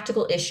resolve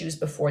practical issues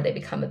before they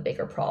become a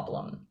bigger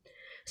problem.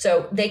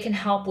 So they can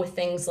help with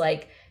things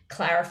like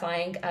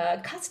clarifying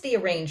custody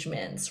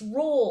arrangements,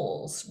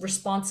 roles,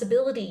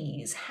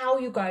 responsibilities, how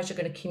you guys are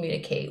going to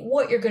communicate,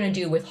 what you're going to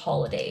do with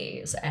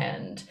holidays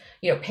and,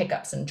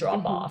 pickups and Hmm.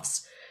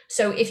 drop-offs.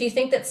 So if you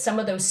think that some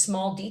of those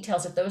small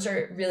details, if those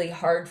are really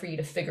hard for you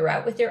to figure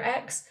out with your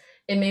ex,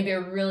 it may be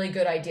a really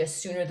good idea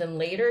sooner than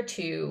later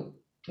to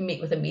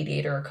meet with a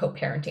mediator or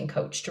co-parenting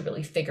coach to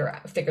really figure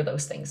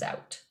those things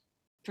out.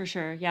 For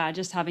sure. Yeah,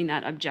 just having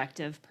that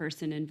objective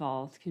person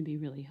involved can be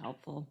really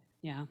helpful.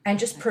 Yeah. And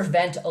just Excellent.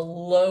 prevent a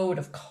load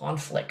of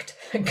conflict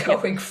Yep.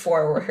 going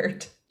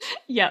forward.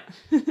 Yeah.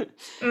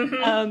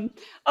 Hmm.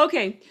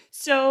 Okay.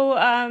 So,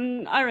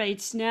 all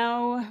right.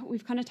 Now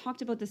we've kind of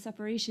talked about the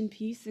separation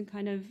piece and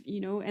kind of,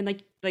 and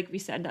like we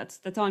said,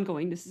 that's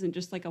ongoing. This isn't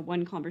just like a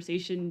one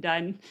conversation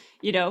done,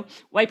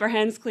 wipe our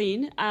hands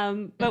clean.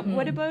 But Hmm.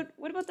 what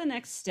about the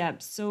next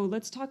steps? So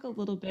let's talk a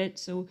little bit.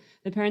 So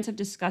the parents have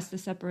discussed the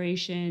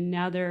separation.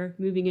 Now they're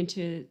moving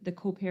into the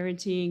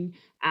co-parenting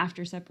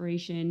after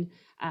separation.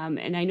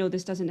 And I know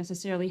this doesn't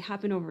necessarily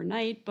happen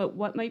overnight, but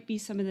what might be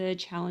some of the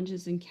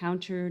challenges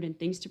encountered and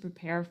things to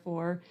prepare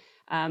for?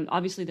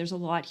 Obviously, there's a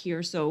lot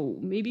here. So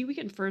maybe we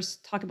can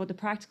first talk about the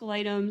practical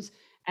items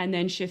and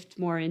then shift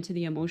more into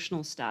the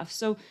emotional stuff.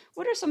 So,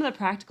 what are some of the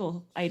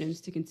practical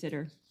items to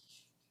consider?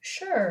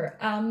 Sure.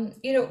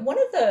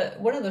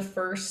 One of the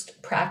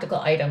first practical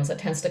items that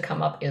tends to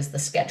come up is the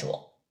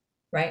schedule,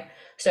 right? Yeah.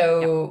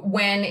 So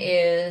when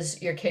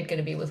is your kid going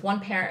to be with one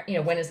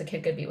parent? When is the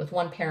kid going to be with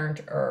one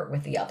parent or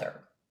with the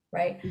other,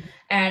 right? Mhm.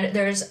 And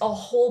there's a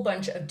whole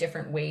bunch of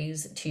different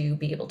ways to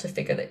be able to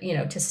figure that,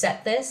 to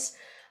set this.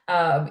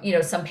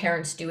 Some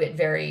parents do it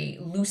very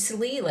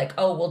loosely, like,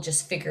 oh, we'll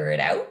just figure it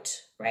out,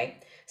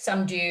 right?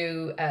 Some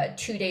do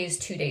 2 days,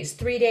 2 days,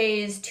 3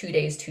 days, 2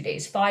 days, 2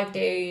 days, 5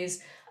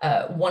 days,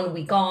 1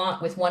 week on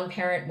with one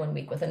parent, 1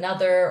 week with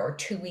another, or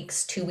 2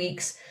 weeks, 2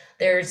 weeks.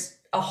 There's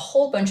a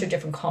whole bunch of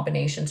different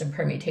combinations and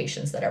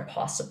permutations that are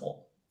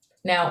possible.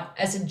 Yeah. Now,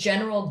 as a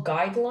general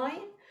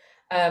guideline,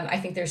 I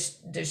think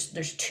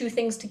there's two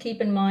things to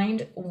keep in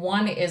mind.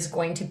 One is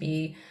going to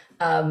be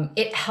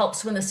it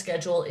helps when the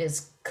schedule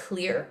is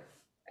clear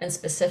and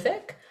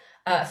specific.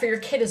 for your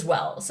kid as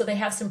well. So they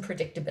have some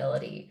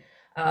predictability.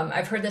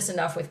 I've heard this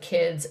enough with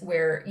kids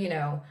where,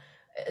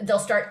 they'll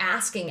start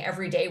asking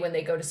every day when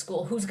they go to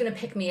school, who's going to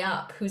pick me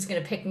up? Who's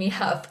going to pick me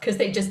up? Because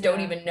they just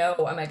don't even know,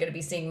 am I going to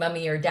be seeing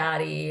mommy or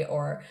daddy,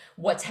 or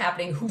what's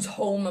happening? Whose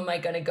home am I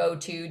going to go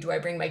to? Do I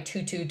bring my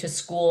tutu to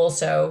school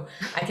so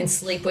I can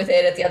sleep with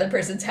it at the other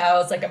person's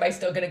house? Like, am I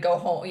still going to go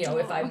home?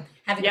 If I'm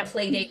having a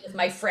play date with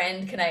my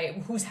friend,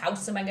 whose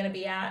house am I going to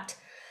be at?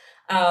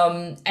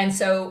 And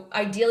so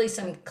ideally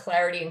some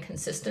clarity and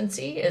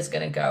consistency is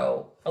going to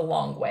go a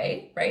long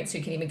way, right? So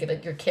you can even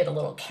give your kid a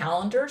little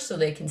calendar so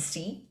they can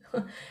see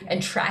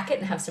and track it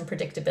and have some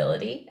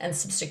predictability and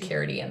some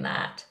security in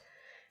that.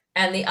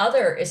 And the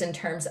other is in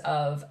terms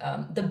of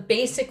the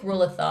basic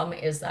rule of thumb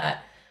is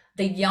that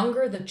the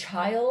younger the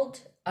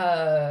child,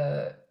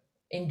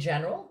 in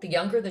general,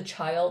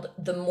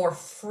 the more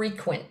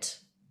frequent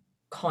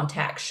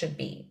contact should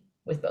be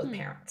with both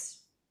parents.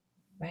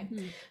 Right.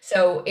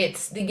 So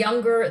it's the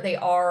younger they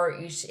are,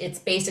 it's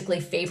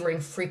basically favoring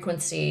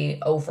frequency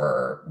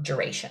over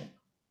duration.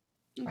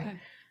 Okay. Right.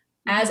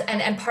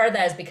 And part of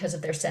that is because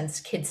of their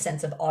kids'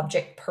 sense of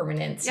object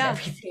permanence and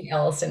everything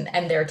else, and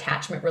their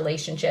attachment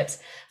relationships.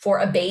 For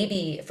a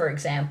baby, for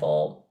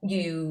example,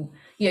 you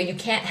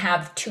can't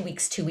have 2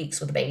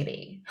 weeks with a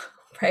baby,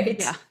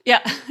 right?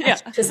 Yeah.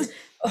 Just,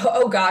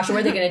 oh gosh,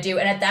 what are they going to do?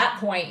 And at that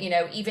point,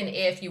 even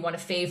if you want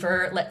to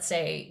favor, let's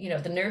say,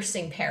 the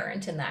nursing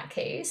parent in that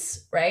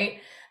case, right?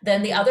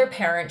 Then the other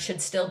parent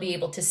should still be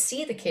able to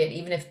see the kid,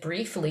 even if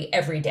briefly,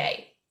 every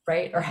day,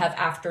 right? Or have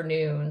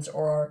afternoons,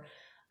 or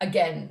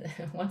again,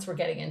 once we're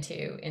getting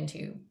into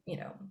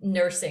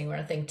nursing, we're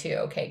going to think too,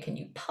 okay, can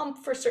you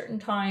pump for certain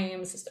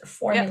times? Is there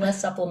formula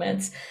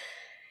supplements?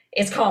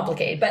 It's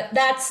complicated, but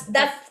that's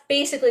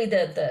basically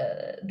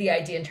the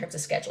idea in terms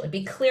of scheduling.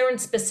 Be clear and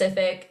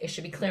specific. It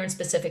should be clear and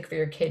specific for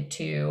your kid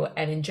too,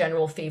 and in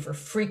general favor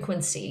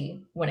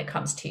frequency when it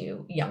comes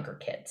to younger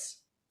kids.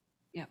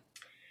 Yeah.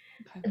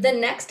 Okay. The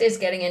next is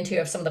getting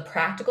into some of the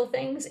practical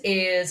things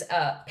is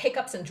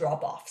pickups and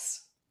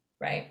drop-offs,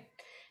 right?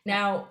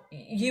 Now,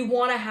 you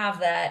want to have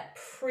that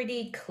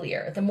pretty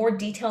clear. The more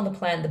detail in the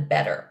plan, the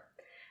better.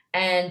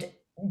 And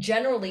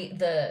generally,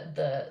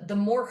 the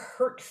more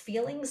hurt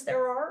feelings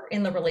there are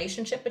in the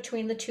relationship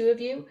between the two of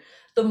you,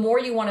 the more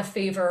you want to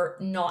favor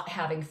not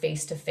having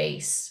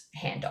face-to-face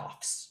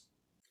handoffs.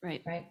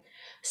 Right.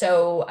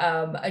 So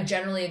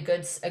generally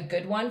a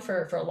good one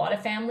for a lot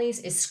of families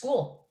is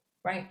school.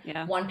 Right.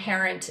 Yeah. One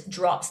parent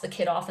drops the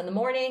kid off in the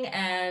morning,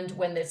 and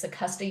when there's a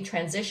custody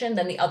transition,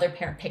 then the other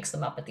parent picks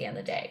them up at the end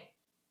of the day.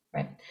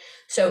 Right.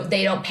 So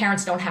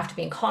parents don't have to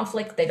be in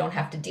conflict. They don't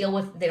have to they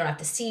don't have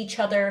to see each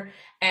other,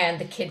 and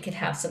the kid can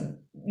have some,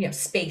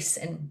 space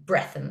and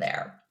breath in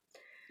there.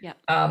 Yeah.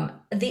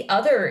 The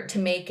other,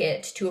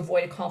 to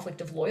avoid a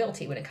conflict of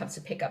loyalty when it comes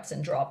to pickups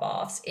and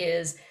drop-offs,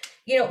 is,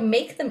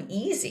 make them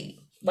easy.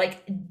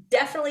 Like,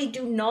 definitely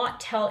do not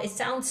tell, it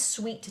sounds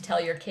sweet to tell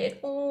your kid,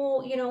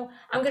 oh,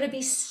 I'm going to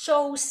be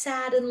so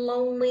sad and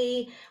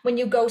lonely when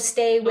you go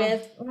stay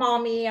with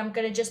mommy. I'm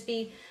going to just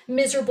be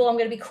miserable. I'm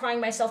going to be crying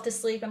myself to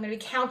sleep. I'm going to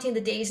be counting the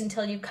days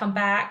until you come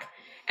back.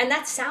 And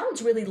that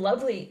sounds really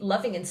lovely,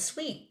 loving and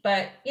sweet.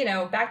 But,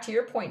 back to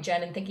your point,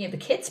 Jen, and thinking of the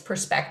kid's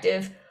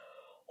perspective,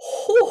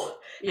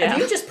 have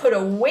you just put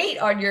a weight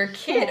on your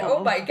kid?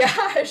 Oh my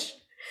gosh.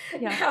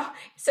 Yeah. Now,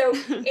 so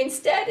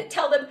instead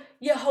tell them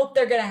you hope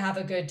they're going to have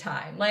a good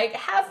time. Like,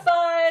 have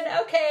fun.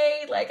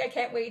 Okay. Like, I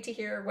can't wait to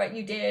hear what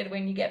you did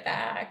when you get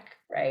back.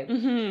 Right.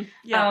 Mm-hmm.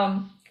 Yeah.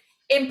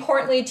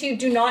 Importantly too,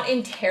 do not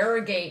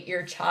interrogate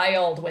your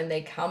child when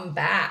they come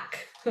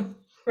back.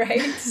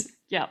 Right.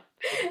 Yeah.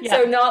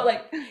 So not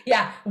like,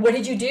 what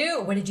did you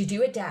do? What did you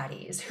do at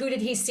daddy's? Who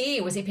did he see?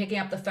 Was he picking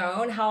up the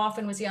phone? How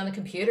often was he on the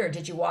computer?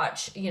 Did you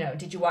watch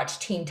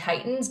Teen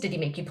Titans? Did he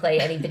make you play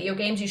any video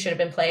games you should have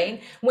been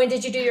playing? When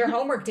did you do your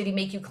homework? Did he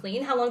make you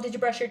clean? How long did you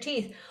brush your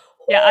teeth?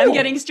 Yeah, I'm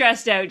getting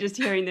stressed out just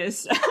hearing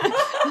this.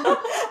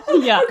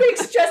 I'm getting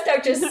stressed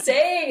out just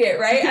saying it,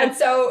 right? And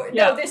so,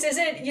 no, this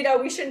isn't,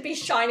 we shouldn't be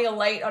shining a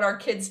light on our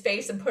kid's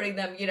face and putting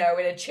them, in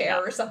a chair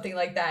or something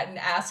like that and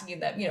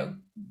asking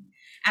them,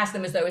 ask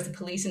them as though it's a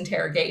police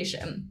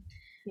interrogation.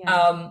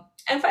 Yeah.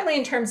 And finally,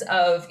 in terms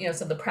of,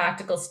 some of the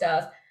practical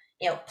stuff,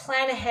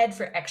 plan ahead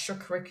for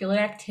extracurricular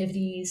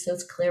activities so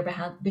it's clear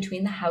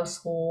between the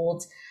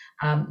households,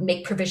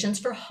 make provisions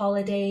for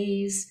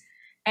holidays.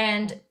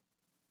 And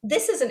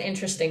this is an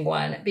interesting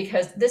one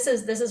because this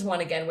is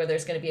one, again, where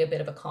there's going to be a bit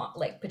of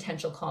a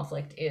potential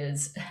conflict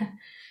is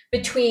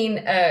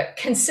between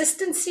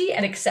consistency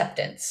and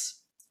acceptance,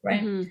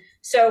 right? Mm-hmm.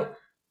 So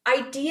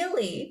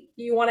ideally,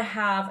 you want to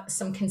have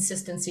some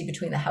consistency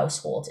between the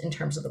households in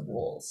terms of the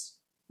rules,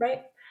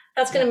 right?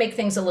 That's going to make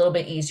things a little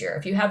bit easier.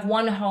 If you have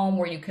one home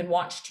where you can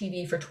watch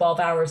TV for 12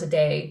 hours a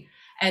day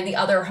and the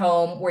other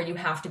home where you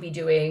have to be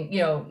doing,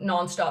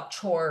 nonstop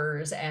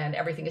chores and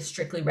everything is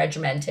strictly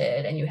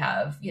regimented and you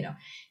have,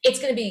 it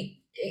can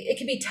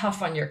be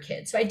tough on your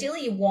kids. So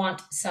ideally you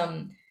want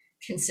some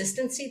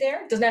consistency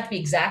there. It doesn't have to be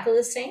exactly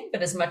the same,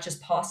 but as much as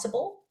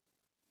possible.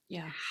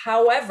 Yeah.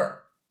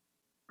 However,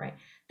 right,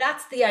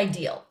 that's the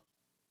ideal.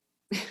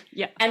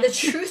 Yeah. And the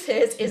truth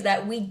is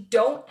that we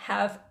don't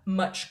have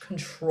much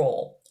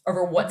control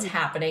over what's Mhm.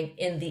 happening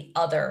in the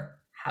other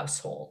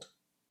household,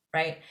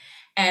 right?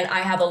 And I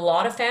have a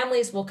lot of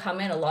families will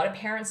come in, a lot of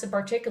parents in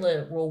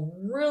particular will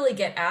really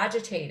get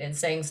agitated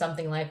saying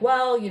something like,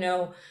 well,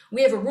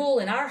 we have a rule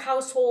in our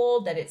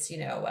household that it's,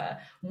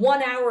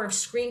 1 hour of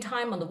screen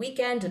time on the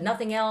weekend and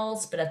nothing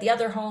else. But at the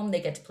other home,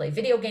 they get to play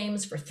video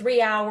games for 3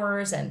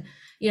 hours and,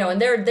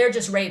 and they're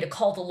just ready to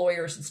call the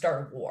lawyers and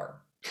start a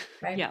war,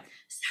 right? Yeah.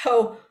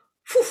 So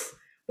whew,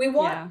 we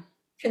want Yeah.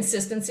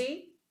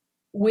 consistency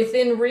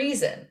within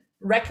reason.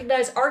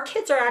 Recognize our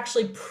kids are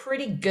actually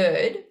pretty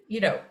good,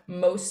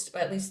 most,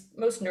 at least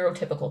most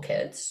neurotypical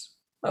kids,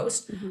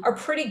 most Mhm. are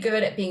pretty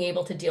good at being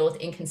able to deal with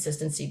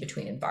inconsistency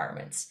between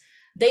environments.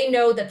 They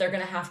know that they're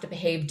going to have to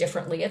behave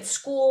differently at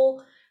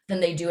school than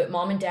they do at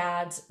mom and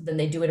dad's, than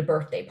they do at a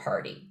birthday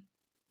party,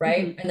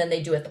 right? Mhm. And then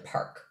they do at the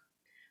park.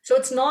 So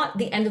it's not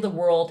the end of the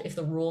world if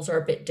the rules are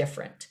a bit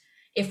different.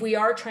 If we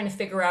are trying to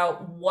figure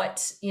out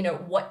what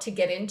to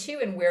get into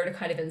and where to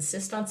kind of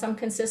insist on some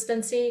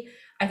consistency,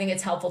 I think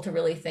it's helpful to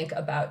really think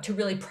about, to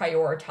really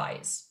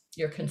prioritize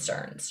your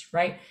concerns,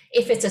 right?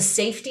 If it's a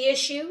safety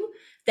issue,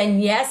 then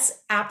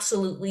yes,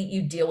 absolutely,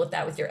 you deal with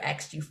that with your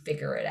ex, you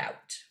figure it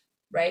out,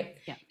 right?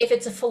 Yeah. If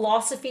it's a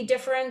philosophy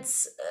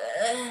difference,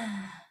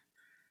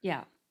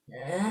 Yeah.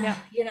 Yeah.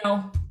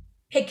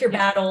 pick your Yeah.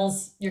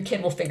 battles, your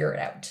kid will figure it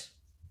out.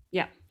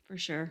 Yeah. For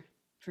sure.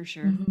 For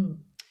sure.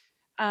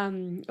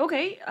 Mm-hmm.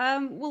 Okay.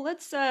 Well,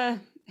 let's.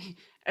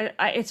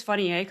 It's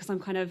funny, because I'm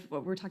kind of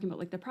what we're talking about,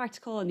 like the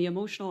practical and the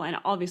emotional, and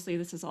obviously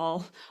this is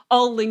all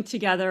linked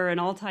together and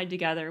all tied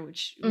together,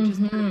 which is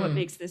part of what Mm-hmm.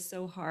 makes this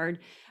so hard.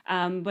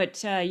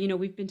 But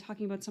we've been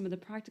talking about some of the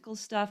practical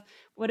stuff.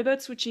 What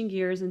about switching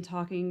gears and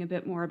talking a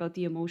bit more about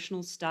the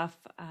emotional stuff?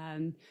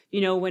 When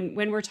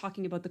we're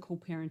talking about the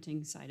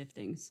co-parenting side of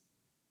things.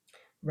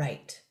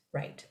 Right.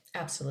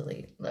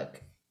 Absolutely.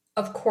 Look,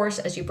 of course,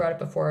 as you brought up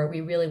before,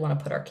 we really want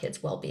to put our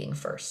kids' well-being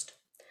first.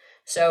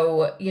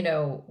 So,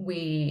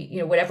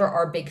 whatever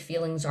our big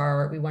feelings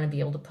are, we want to be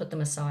able to put them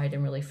aside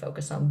and really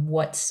focus on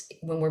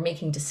when we're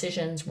making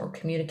decisions, when we're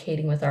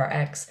communicating with our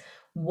ex,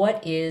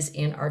 what is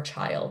in our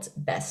child's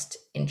best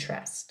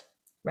interest,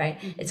 right?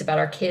 Hmm. It's about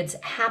our kids'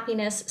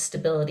 happiness,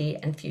 stability,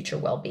 and future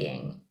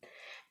well-being.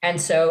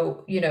 And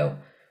so,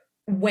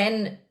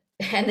 when,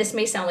 and this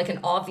may sound like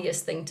an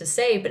obvious thing to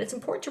say, but it's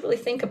important to really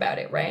think about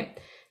it, right?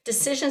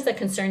 Decisions that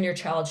concern your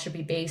child should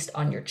be based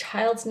on your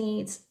child's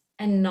needs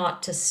and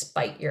not to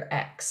spite your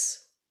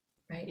ex,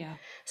 right? Yeah.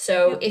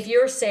 So Yep. if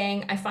you're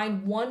saying, I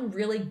find one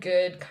really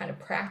good kind of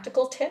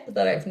practical tip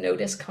that I've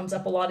noticed comes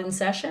up a lot in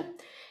session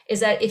is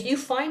that if you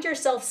find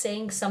yourself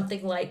saying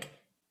something like,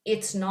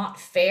 it's not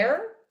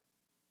fair,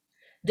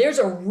 there's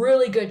a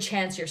really good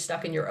chance you're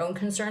stuck in your own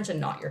concerns and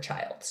not your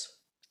child's.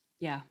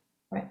 Yeah.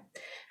 Right.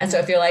 And so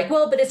if you're like,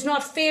 well, but it's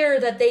not fair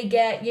that they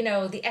get,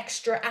 the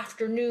extra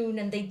afternoon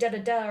and they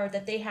or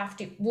that they have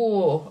to,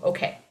 whoa,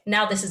 okay,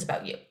 now this is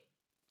about you.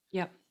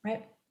 Yep.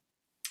 Right.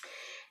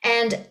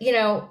 And,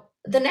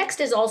 the next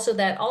is also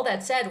that all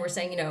that said, we're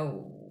saying,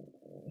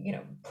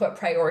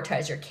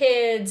 prioritize your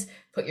kids,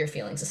 put your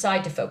feelings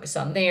aside to focus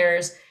on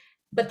theirs.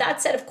 But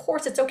that said, of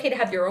course, it's okay to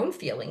have your own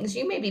feelings.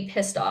 You may be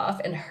pissed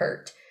off and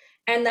hurt,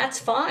 and that's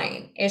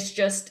fine. It's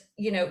just,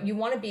 you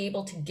want to be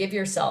able to give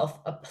yourself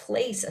a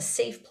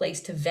safe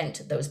place to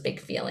vent those big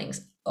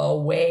feelings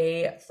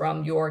away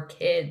from your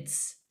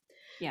kids.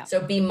 Yeah. So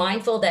be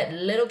mindful that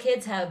little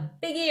kids have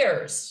big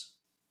ears,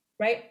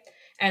 right?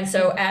 And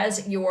so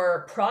as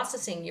you're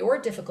processing your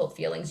difficult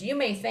feelings, you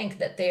may think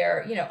that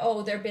they're,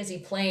 they're busy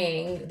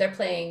playing, they're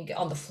playing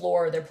on the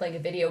floor, they're playing a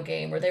video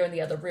game, or they're in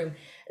the other room.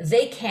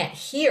 They can't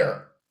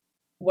hear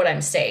what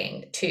I'm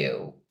saying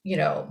to,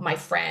 my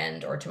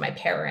friend or to my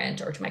parent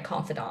or to my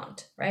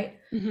confidant, right?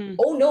 Mm-hmm.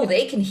 Oh no,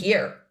 they can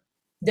hear.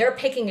 They're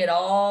picking it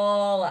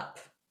all up,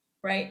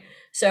 right?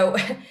 So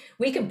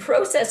we can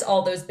process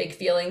all those big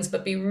feelings,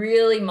 but be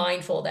really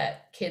mindful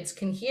that kids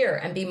can hear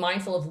and be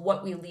mindful of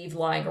what we leave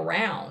lying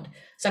around.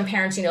 Some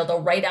parents,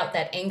 they'll write out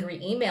that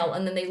angry email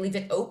and then they leave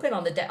it open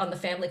on the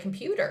family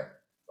computer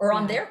or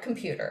on their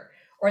computer,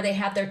 or they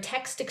have their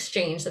text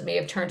exchange that may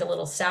have turned a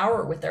little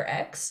sour with their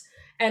ex.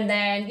 And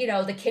then,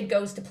 the kid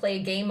goes to play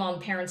a game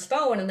on parent's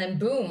phone and then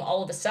boom,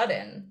 all of a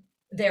sudden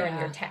they're in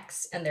your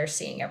texts and they're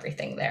seeing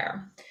everything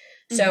there.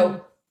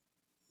 So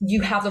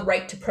you have the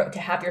right to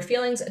have your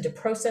feelings and to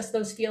process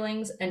those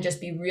feelings and just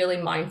be really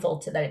mindful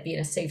to that it be in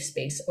a safe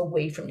space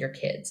away from your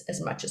kids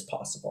as much as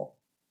possible.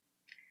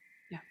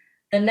 Yeah.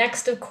 The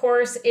next, of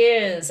course,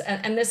 is,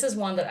 and this is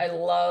one that I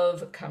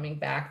love coming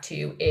back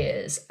to,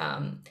 is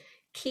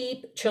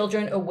keep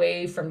children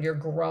away from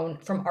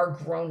our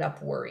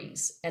grown-up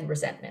worries and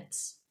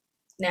resentments.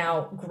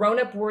 Now,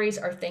 grown-up worries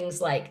are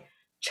things like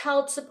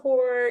child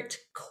support,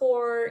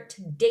 court,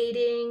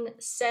 dating,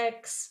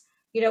 sex.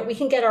 We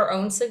can get our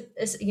own,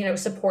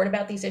 support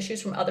about these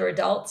issues from other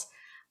adults,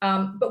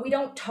 but we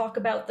don't talk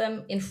about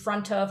them in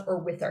front of or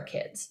with our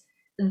kids.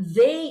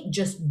 They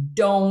just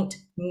don't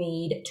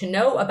need to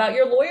know about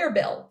your lawyer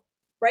bill,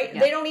 right? Yeah.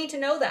 They don't need to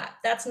know that.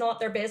 That's not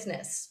their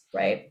business,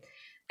 right?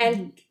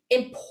 And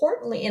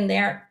importantly in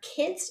there,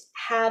 kids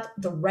have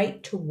the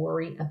right to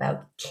worry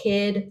about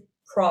kid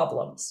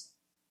problems,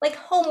 like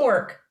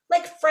homework,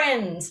 like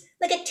friends,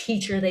 like a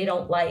teacher they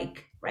don't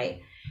like,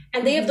 right?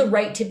 And they have the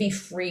right to be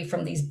free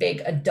from these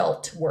big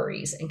adult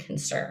worries and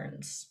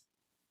concerns.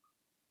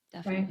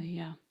 Definitely,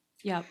 Right?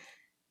 Yeah.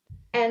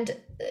 And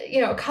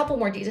a couple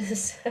more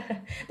details.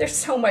 There's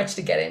so much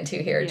to get into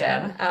here,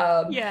 Jen.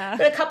 Yeah.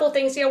 But a couple of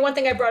things. One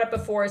thing I brought up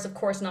before is, of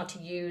course, not to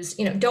use.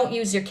 Don't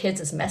use your kids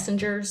as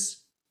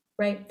messengers,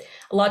 right?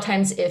 A lot of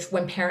times,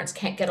 when parents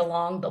can't get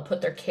along, they'll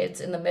put their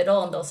kids in the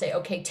middle and they'll say,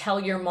 "Okay, tell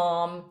your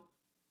mom, ...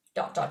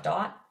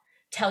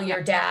 Tell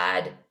your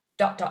dad, ...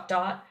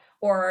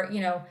 Or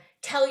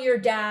tell your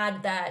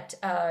dad that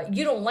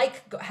you don't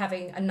like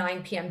having a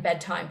 9 p.m.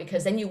 bedtime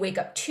because then you wake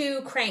up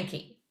too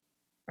cranky."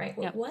 Right?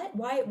 Yep. What?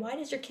 Why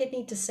does your kid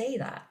need to say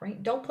that?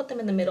 Right? Don't put them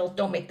in the middle.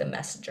 Don't make them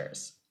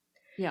messengers.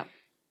 Yeah.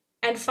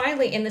 And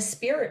finally, in the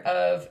spirit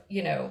of,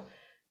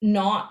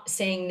 not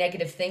saying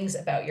negative things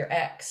about your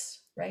ex,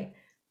 right?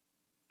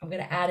 I'm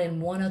going to add in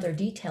one other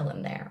detail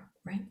in there,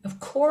 right? Of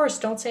course,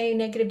 don't say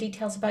negative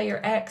details about your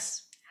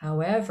ex.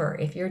 However,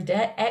 if your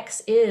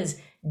ex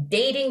is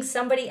dating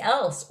somebody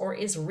else or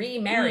is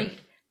remarried,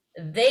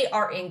 they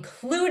are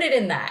included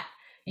in that.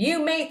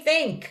 You may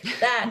think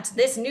that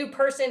this new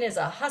person is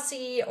a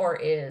hussy or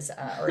is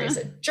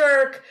a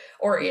jerk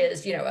or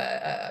is,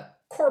 a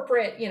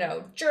corporate,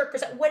 jerk or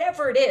something,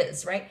 whatever it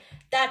is, right?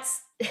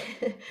 That's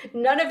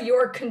none of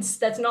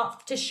that's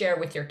not to share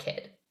with your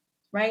kid,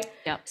 right?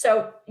 Yep.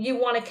 So you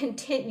want to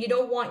continue, you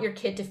don't want your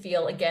kid to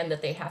feel again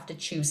that they have to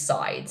choose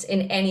sides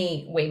in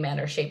any way,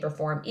 manner, shape, or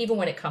form, even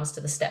when it comes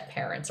to the step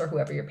parents or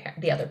whoever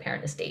the other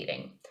parent is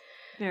dating.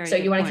 So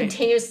you want to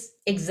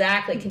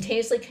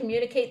continuously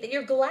communicate that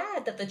you're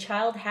glad that the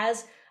child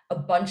has a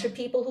bunch of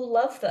people who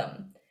love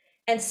them,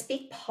 and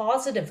speak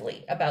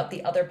positively about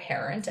the other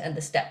parent and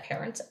the step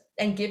parents,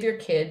 and give your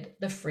kid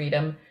the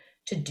freedom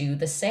to do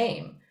the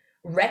same.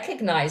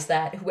 Recognize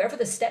that whoever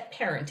the step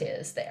parent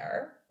is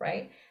there,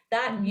 right,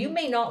 that you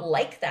may not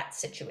like that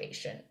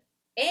situation,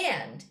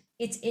 and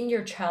it's in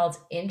your child's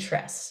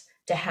interests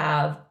to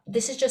have,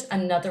 this is just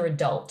another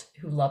adult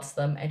who loves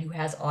them and who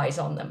has eyes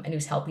on them and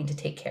who's helping to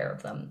take care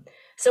of them.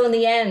 So in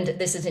the end,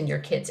 this is in your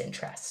kid's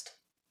interest,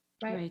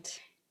 right?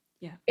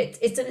 Yeah.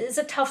 It's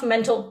a tough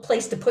mental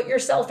place to put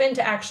yourself in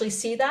to actually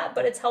see that,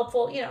 but it's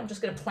helpful. I'm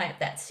just going to plant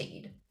that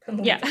seed.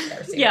 Yeah.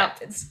 See what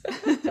happens.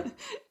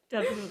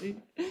 Definitely.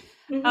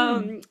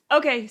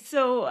 Okay,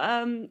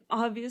 so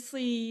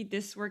obviously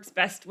this works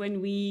best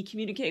when we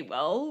communicate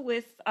well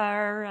with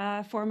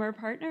our former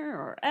partner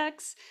or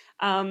ex,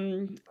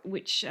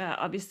 which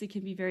obviously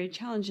can be very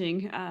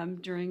challenging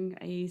during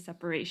a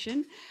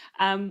separation.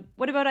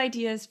 What about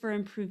ideas for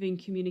improving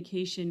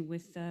communication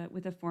with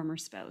a former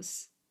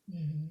spouse?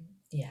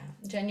 Yeah,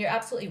 Jen, you're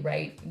absolutely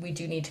right. We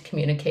do need to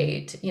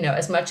communicate,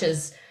 as much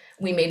as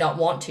we may not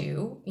want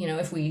to,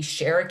 if we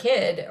share a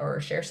kid or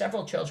share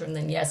several children,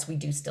 then yes, we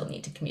do still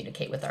need to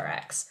communicate with our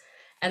ex.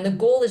 And the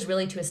goal is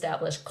really to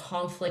establish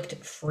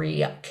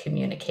conflict-free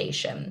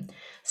communication.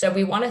 So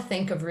we want to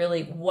think of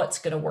really what's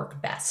going to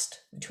work best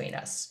between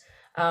us.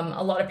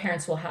 A lot of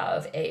parents will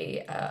have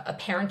a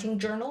parenting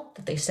journal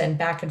that they send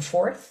back and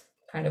forth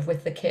kind of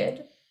with the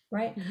kid,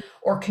 right?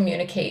 Or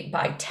communicate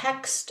by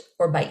text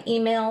or by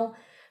email.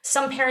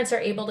 Some parents are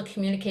able to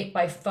communicate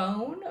by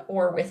phone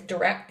or with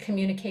direct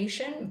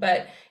communication,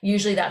 but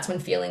usually that's when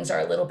feelings are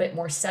a little bit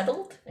more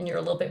settled and you're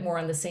a little bit more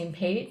on the same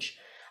page.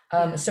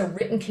 So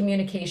written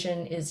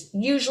communication is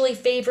usually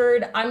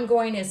favored. I'm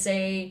going to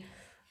say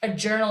a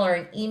journal or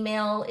an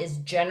email is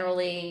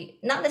generally,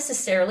 not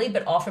necessarily,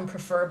 but often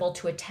preferable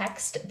to a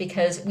text,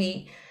 because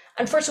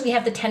unfortunately, we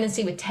have the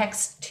tendency with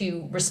text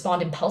to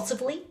respond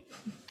impulsively.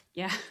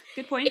 Yeah,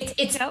 good point.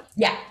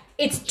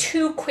 It's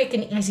too quick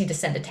and easy to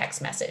send a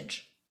text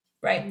message.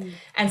 Right.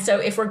 And so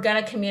if we're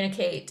going to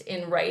communicate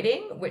in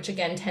writing, which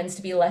again tends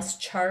to be less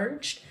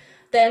charged,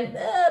 then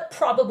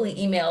probably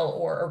email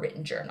or a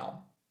written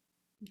journal.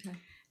 Okay.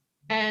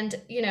 And,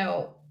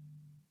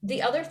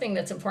 the other thing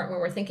that's important when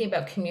we're thinking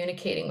about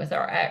communicating with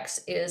our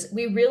ex is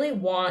we really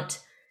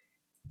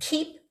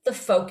keep the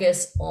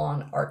focus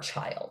on our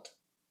child.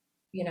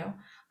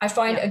 I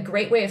find a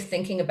great way of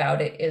thinking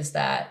about it is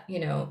that,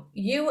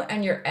 you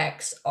and your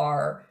ex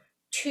are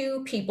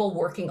two people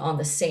working on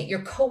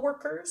your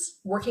coworkers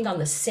working on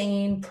the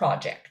same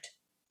project,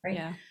 right?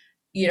 Yeah.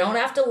 You don't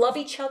have to love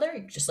each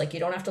other, just like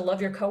you don't have to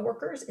love your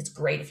coworkers. It's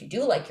great if you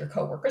do like your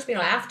coworkers, but you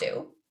don't have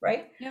to,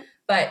 right? Yep.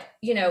 But,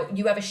 you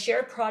have a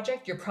shared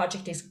project, your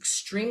project is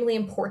extremely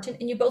important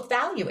and you both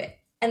value it,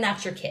 and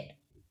that's your kid,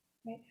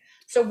 right?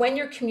 So when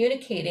you're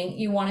communicating,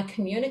 you want to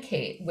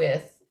communicate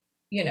with,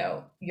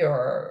 your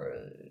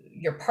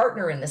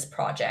partner in this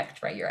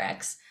project, right? Your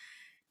ex,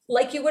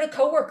 like you would a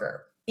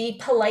coworker. Be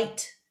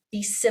polite,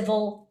 be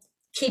civil,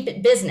 keep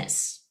it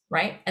business,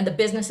 right? And the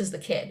business is the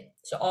kid.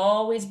 So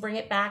always bring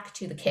it back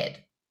to the kid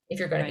if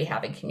you're going to be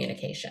having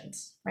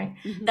communications, right?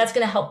 That's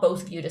going to help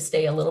both of you to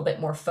stay a little bit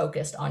more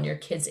focused on your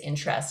kid's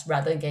interests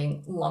rather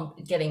than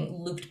getting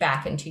looped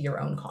back into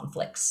your own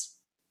conflicts.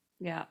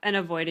 Yeah, and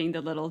avoiding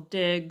the little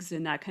digs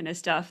and that kind of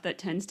stuff that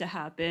tends to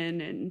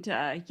happen. And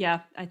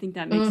yeah, I think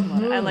that makes a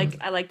lot of,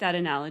 Mm-hmm. I like that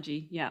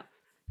analogy. Yeah.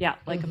 Yeah,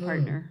 like a Mm-hmm.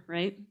 partner,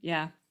 right?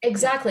 Yeah. Yeah.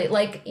 Exactly.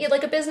 Like you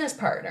like a business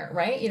partner,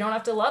 right? You don't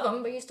have to love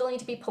them, but you still need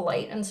to be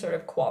polite and sort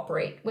of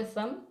cooperate with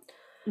them.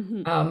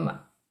 Hmm. Um,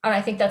 and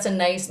I think that's a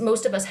nice,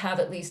 most of us have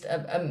at least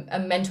a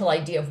mental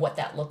idea of what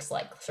that looks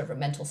like, sort of a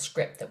mental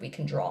script that we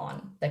can draw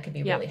on that could be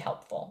Yeah. really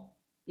helpful.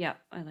 Yeah,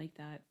 I like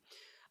that.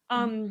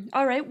 Mhm.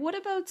 All right, what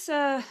about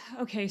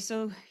okay,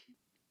 so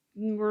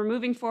we're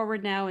moving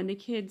forward now and the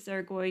kids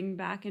are going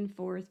back and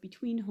forth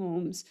between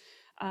homes,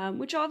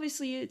 which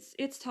obviously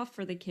it's tough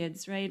for the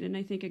kids, right? And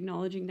I think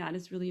acknowledging that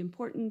is really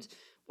important.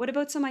 What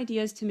about some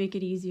ideas to make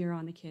it easier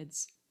on the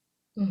kids?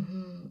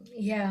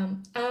 Yeah.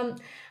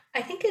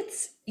 I think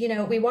it's,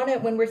 we want to,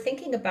 when we're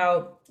thinking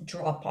about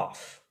drop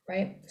off,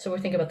 right? So we're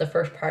thinking about the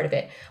first part of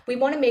it. We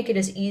want to make it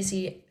as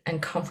easy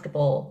and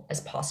comfortable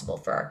as possible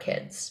for our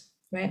kids,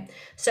 right?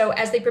 So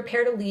as they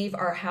prepare to leave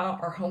our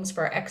homes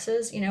for our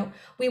exes,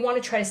 we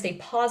want to try to stay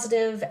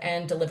positive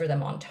and deliver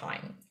them on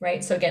time,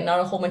 right? So again, not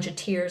a whole bunch of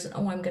tears and,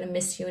 oh, I'm going to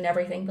miss you and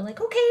everything, but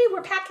like, okay,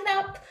 we're packing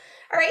up.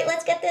 All right,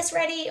 let's get this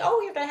ready.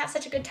 Oh, you're going to have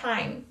such a good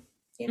time,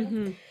 you know?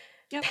 Hmm.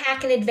 Yep.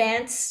 Pack in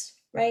advance,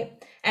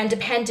 right? And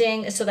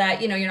depending so that,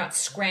 you're not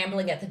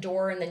scrambling at the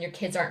door and then your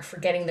kids aren't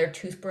forgetting their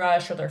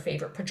toothbrush or their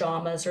favorite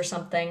pajamas or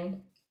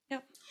something.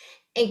 Yep.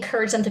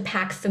 Encourage them to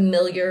pack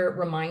familiar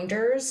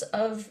reminders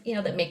of,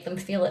 that make them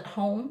feel at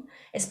home,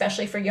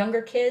 especially for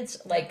younger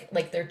kids, like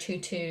their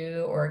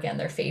tutu or again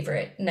their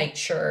favorite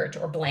nightshirt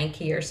or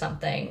blankie or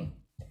something.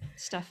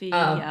 Stuffy.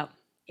 Um, Yep.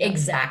 Yep.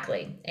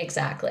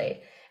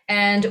 exactly.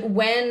 And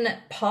when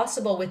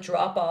possible with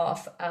drop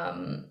off,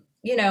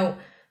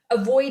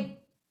 avoid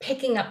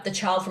picking up the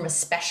child from a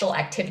special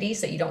activity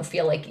so you don't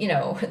feel like,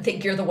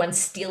 that you're the one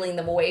stealing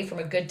them away from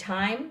a good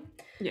time,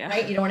 Yeah.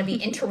 right? You don't want to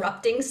be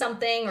interrupting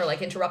something or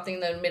like interrupting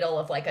the middle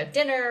of like a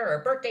dinner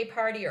or a birthday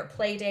party or a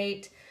play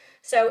date.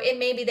 So it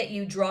may be that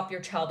you drop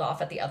your child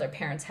off at the other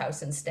parent's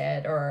house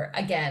instead, or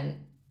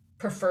again,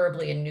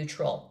 preferably a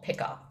neutral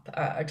pickup,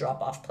 a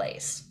drop off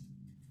place,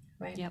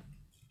 right? Yep.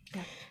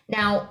 Yep.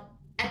 Now,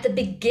 at the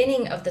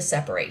beginning of the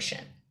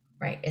separation,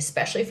 right,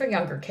 especially for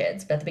younger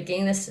kids, but at the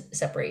beginning of this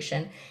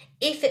separation,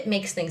 if it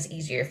makes things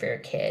easier for your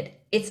kid,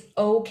 it's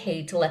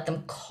okay to let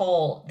them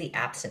call the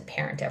absent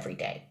parent every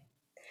day.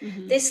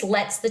 Hmm. This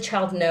lets the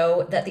child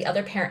know that the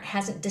other parent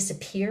hasn't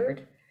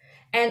disappeared.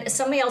 And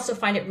some kids may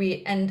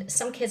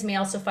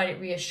also find it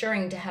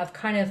reassuring to have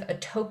kind of a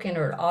token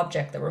or an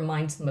object that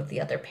reminds them of the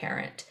other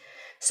parent.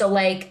 So,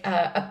 like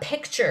a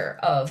picture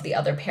of the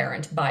other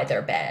parent by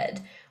their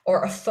bed,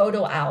 or a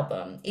photo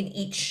album in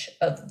each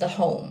of the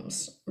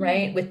homes,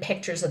 right, with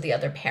pictures of the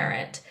other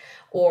parent,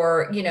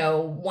 or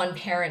one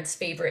parent's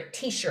favorite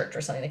T-shirt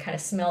or something that kind of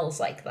smells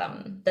like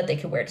them that they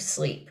could wear to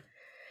sleep.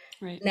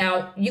 Right.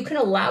 Now, you can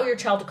allow your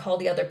child to call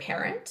the other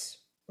parent,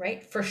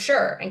 right? For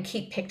sure, and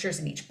keep pictures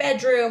in each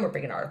bedroom or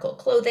bring an article of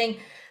clothing.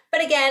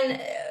 But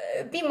again,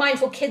 be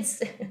mindful,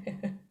 kids.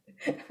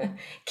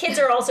 Kids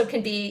are also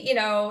can be,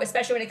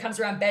 especially when it comes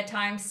around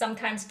bedtime.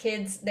 Sometimes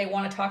kids, they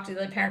want to talk to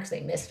the other parent because they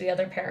miss the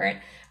other parent.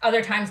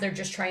 Other times they're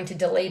just trying to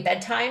delay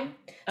bedtime.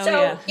 Oh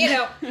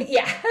yeah. So,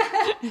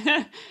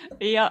 yeah.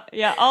 Yeah.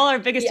 Yeah. All our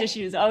biggest Yeah.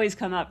 issues always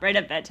come up right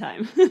at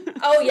bedtime.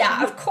 Oh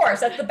yeah, of course,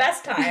 that's the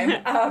best time.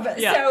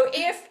 Yeah. So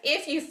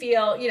if you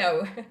feel,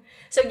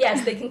 so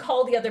yes, they can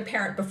call the other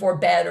parent before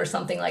bed or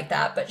something like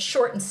that, but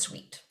short and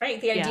sweet,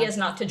 right? The idea Yeah. is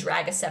not to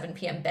drag a 7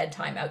 p.m.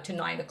 bedtime out to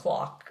 9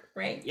 o'clock,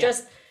 right? Yeah.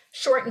 Just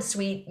short and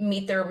sweet,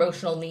 meet their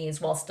emotional needs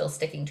while still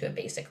sticking to a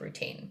basic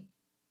routine.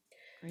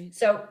 Great.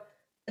 So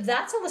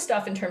that's all the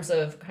stuff in terms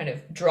of kind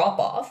of drop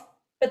off.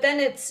 But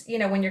then it's,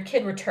 when your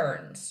kid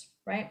returns,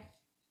 right?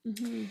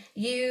 Hmm.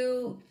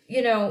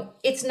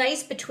 It's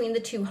nice between the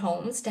two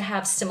homes to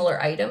have similar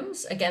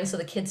items, again, so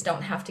the kids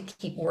don't have to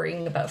keep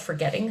worrying about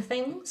forgetting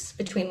things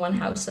between one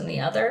house and the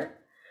other.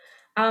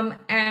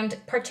 And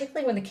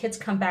particularly when the kids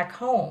come back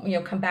home,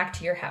 come back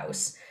to your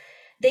house,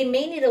 they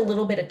may need a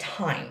little bit of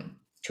time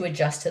to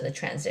adjust to the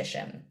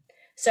transition.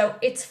 So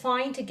it's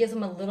fine to give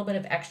them a little bit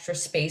of extra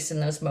space in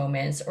those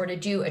moments or to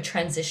do a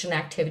transition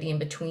activity in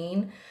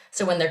between.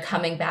 So when they're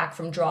coming back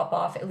from drop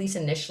off, at least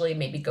initially,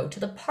 maybe go to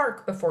the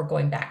park before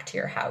going back to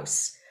your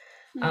house.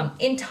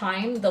 In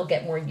time, they'll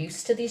get more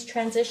used to these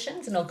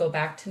transitions and they'll go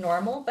back to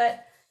normal.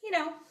 But,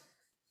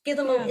 give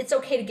them Yeah. it's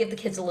okay to give the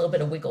kids a little bit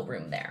of wiggle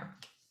room there.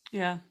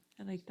 Yeah.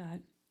 I like that.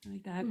 I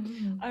like that.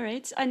 Mhm. All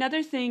right.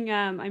 Another thing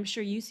I'm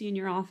sure you see in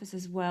your office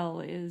as well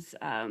is,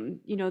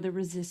 the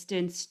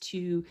resistance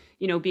to,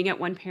 being at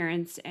one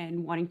parent's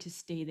and wanting to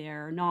stay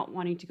there, or not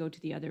wanting to go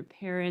to the other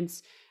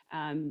parents.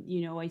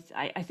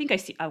 I think I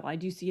see, well, I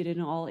do see it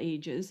in all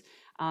ages.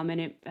 And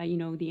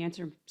the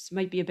answer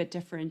might be a bit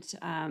different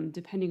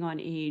depending on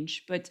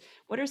age. But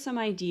what are some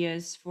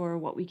ideas for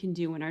what we can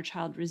do when our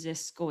child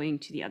resists going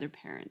to the other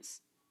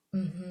parents?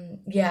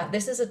 Yeah,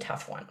 this is a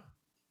tough one.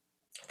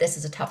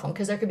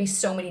 Because there could be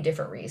so many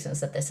different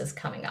reasons that this is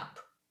coming up,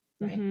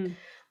 right? Hmm.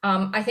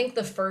 I think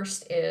the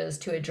first is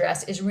to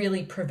address is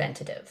really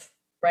preventative,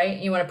 right?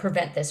 You want to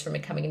prevent this from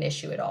becoming an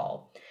issue at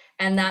all.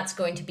 And that's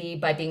going to be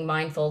by being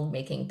mindful,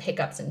 making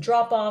pickups and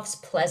drop-offs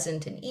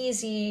pleasant and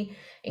easy,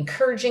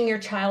 encouraging your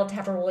child to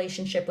have a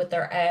relationship with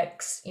their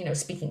ex,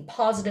 speaking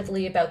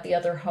positively about the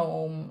other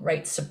home,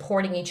 right?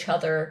 Supporting each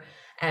other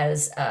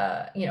as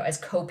as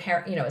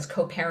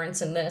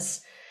co-parents in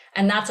this.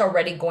 And that's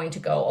already going to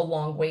go a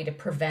long way to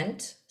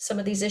prevent some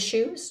of these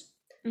issues.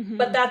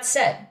 But that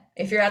said,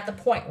 if you're at the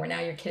point where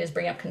now your kid is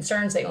bringing up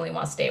concerns, they only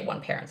want to stay at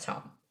one parent's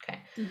home. Okay.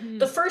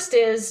 The first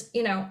is,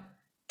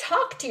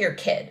 talk to your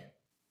kid,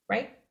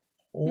 right?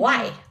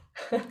 Why?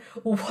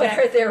 What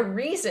are their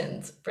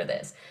reasons for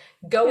this?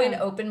 Go in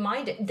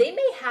open-minded. They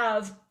may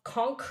have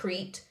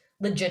concrete,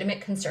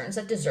 legitimate concerns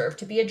that deserve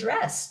to be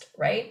addressed,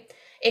 right?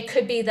 It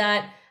could be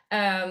that,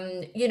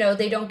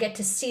 they don't get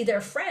to see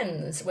their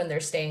friends when they're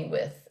staying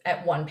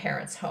at one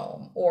parent's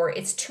home, or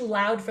it's too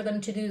loud for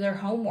them to do their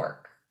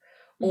homework,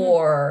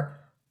 or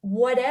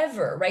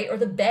whatever, right? Or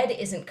the bed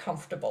isn't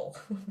comfortable,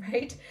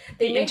 right?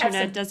 The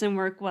internet doesn't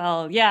work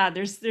well. Yeah,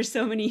 there's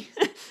so many.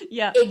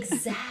 Yeah.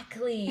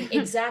 Exactly.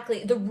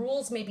 The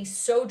rules may be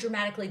so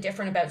dramatically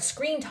different about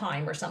screen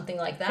time or something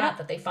like that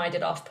that they find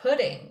it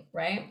off-putting,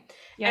 right?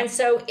 And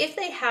so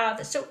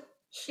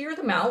hear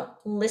them out,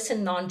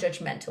 listen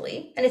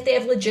non-judgmentally, and if they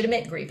have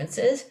legitimate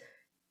grievances,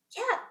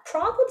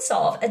 problem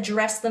solve,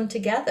 address them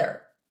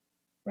together,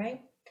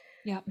 right?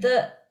 Yeah.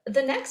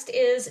 The next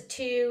is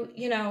to,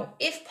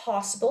 if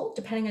possible,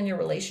 depending on your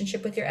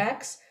relationship with your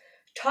ex,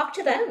 talk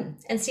to them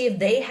and see if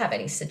they have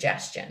any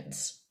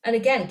suggestions. And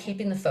again,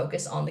 keeping the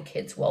focus on the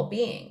kids'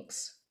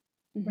 well-beings,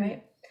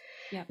 right?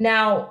 Yeah.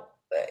 Now,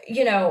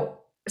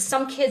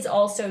 some kids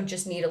also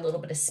just need a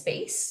little bit of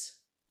space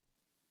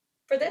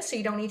for this, so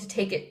you don't need to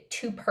take it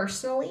too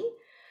personally.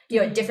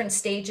 At different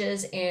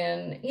stages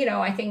in,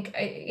 I think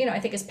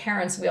as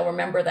parents, we'll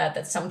remember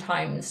that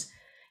sometimes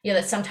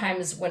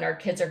when our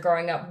kids are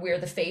growing up, we're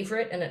the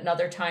favorite, and at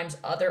other times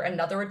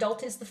another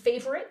adult is the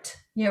favorite,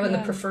 and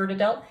the preferred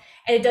adult.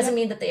 And it doesn't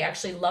mean that they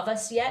actually love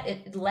us yet.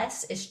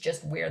 It's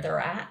just where they're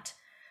at.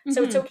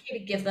 So it's okay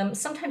to give them,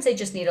 sometimes they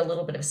just need a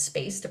little bit of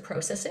space to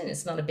process it, and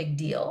it's not a big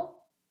deal.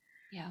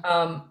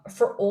 Yeah.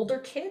 For older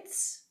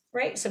kids,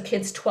 right? So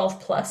kids 12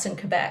 plus in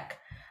Quebec,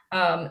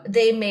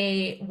 they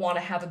may want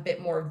to have a bit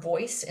more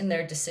voice in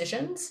their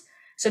decisions.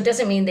 So it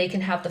doesn't mean they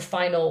can have the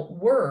final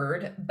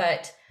word,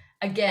 but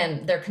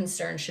again, their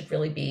concerns should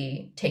really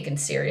be taken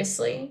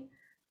seriously.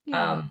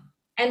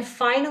 And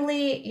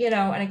finally,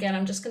 and again,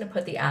 I'm just going to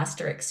put the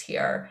asterisks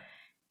here.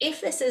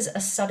 If this is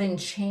a sudden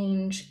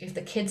change, if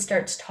the kid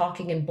starts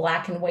talking in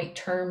black and white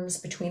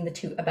terms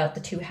about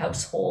the two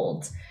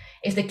households,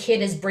 if the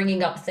kid is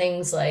bringing up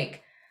things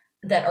like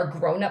that are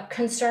grown-up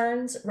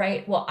concerns,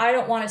 right? Well, I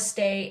don't want to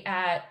stay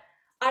at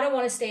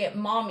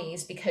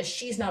mommy's because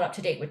she's not up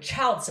to date with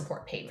child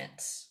support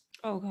payments.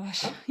 Oh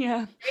gosh.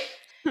 Yeah.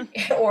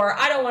 Or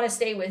I don't want to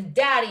stay with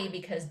daddy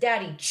because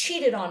daddy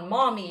cheated on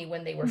mommy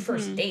when they were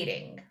first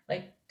dating.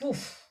 Like,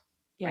 oof.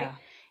 Yeah. Right?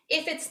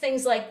 If it's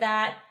things like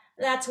that,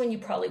 that's when you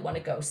probably want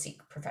to go seek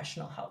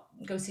professional help.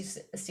 Go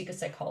seek a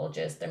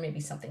psychologist. There may be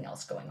something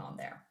else going on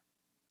there.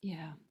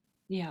 Yeah.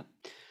 Yeah.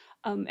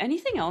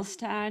 Anything else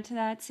to add to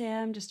that,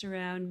 Sam? Just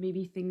around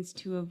maybe things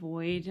to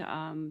avoid,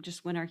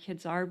 just when our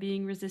kids are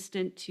being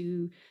resistant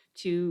to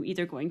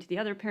either going to the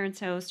other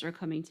parent's house or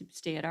coming to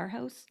stay at our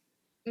house?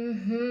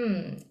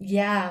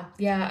 Yeah.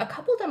 A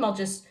couple of them I'll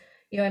just,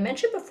 I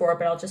mentioned before,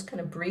 but I'll just kind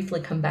of briefly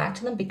come back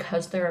to them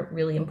because they're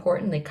really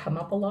important. They come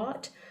up a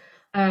lot.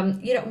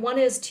 One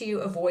is to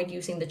avoid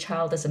using the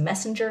child as a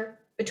messenger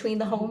between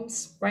the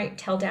homes, right?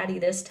 Tell daddy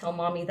this, tell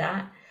mommy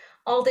that.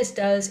 All this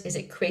does is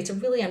it creates a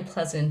really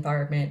unpleasant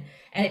environment,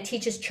 and it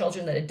teaches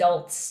children that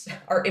adults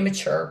are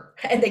immature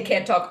and they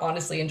can't talk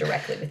honestly and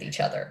directly with each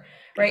other.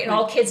 Right. And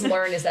all kids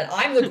learn is that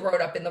I'm the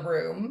grown up in the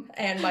room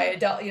and my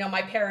adult,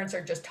 my parents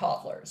are just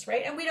toddlers.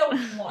 Right. And we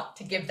don't want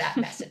to give that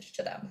message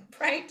to them.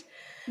 Right.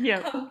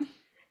 Yeah.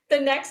 The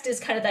next is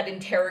kind of that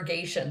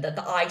interrogation, that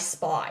the I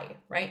spy.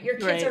 Right. Your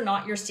kids are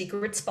not your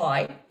secret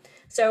spy.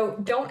 So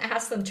don't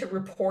ask them to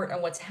report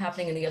on what's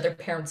happening in the other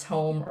parent's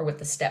home or with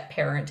the step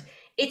parent.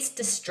 It's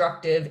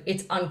destructive.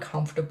 It's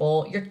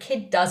uncomfortable. Your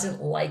kid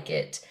doesn't like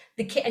it.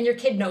 And your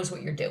kid knows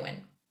what you're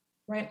doing.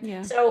 Right.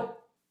 Yeah. So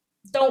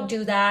don't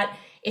do that.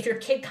 If your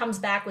kid comes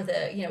back with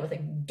a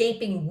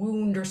gaping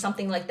wound or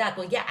something like that,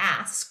 well,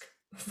 ask,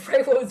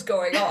 right, what's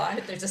going on.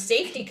 If there's a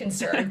safety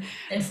concern,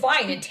 then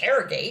fine,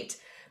 interrogate.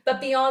 But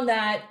beyond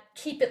that,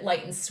 keep it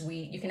light and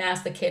sweet. You can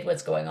ask the kid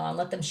what's going on,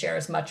 let them share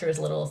as much or as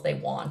little as they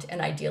want, and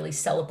ideally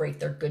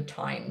celebrate their good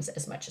times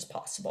as much as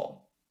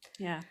possible.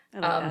 Yeah, I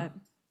like that.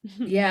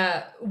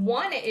 Yeah,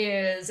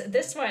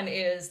 this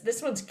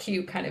one's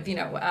cute, kind of,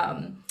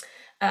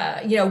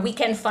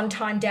 weekend fun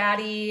time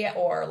daddy,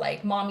 or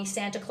like mommy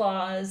Santa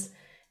Claus.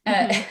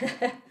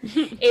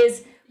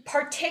 Is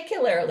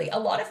particularly, a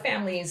lot of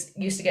families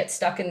used to get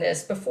stuck in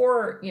this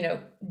before,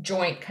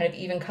 joint kind of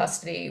even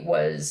custody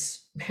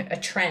was a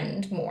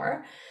trend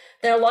more.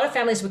 There are a lot of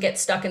families would get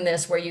stuck in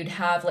this where you'd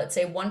have, let's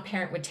say, one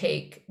parent would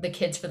take the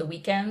kids for the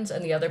weekends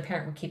and the other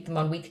parent would keep them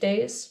on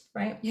weekdays,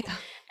 right? Yeah.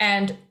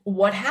 And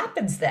what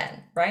happens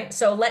then, right?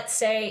 So let's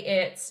say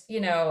it's,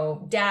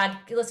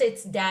 let's say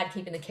it's dad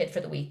keeping the kid for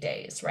the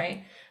weekdays,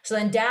 right? So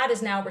then dad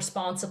is now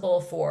responsible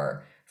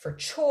for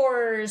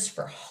chores,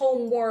 for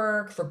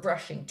homework, for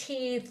brushing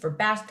teeth, for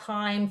bath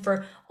time,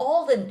 for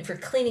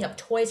cleaning up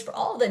toys, for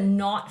all the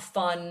not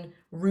fun,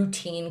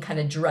 routine kind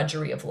of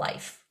drudgery of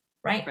life.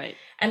 Right?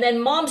 And then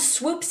mom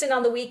swoops in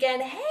on the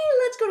weekend. Hey,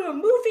 let's go to a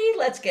movie.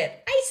 Let's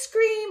get ice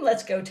cream.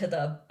 Let's go to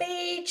the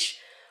beach,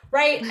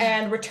 right?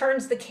 And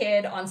returns the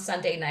kid on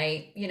Sunday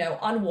night,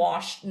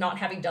 unwashed, not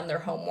having done their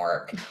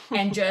homework,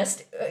 and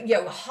just,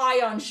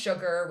 high on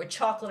sugar with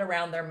chocolate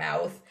around their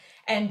mouth.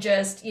 And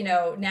just,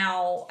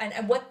 now,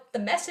 and what the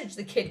message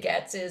the kid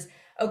gets is,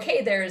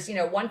 okay, there's,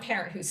 one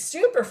parent who's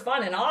super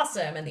fun and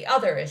awesome, and the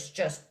other is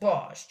just,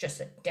 it's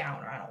just a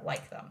downer. I don't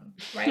like them,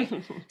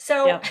 right?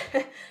 So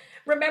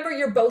remember,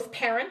 you're both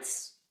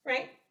parents,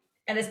 right?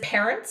 And as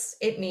parents,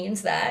 it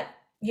means that,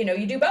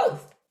 you do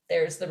both.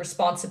 There's the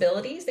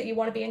responsibilities that you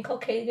want to be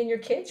inculcating in your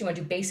kids. You want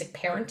to do basic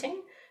parenting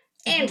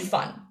and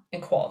fun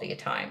and quality of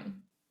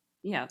time.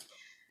 Yeah.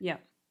 Yeah.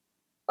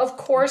 Of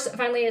course,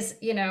 finally, is,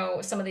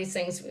 some of these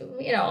things,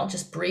 I'll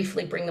just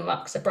briefly bring them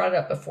up because I brought it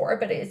up before,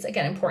 but it's,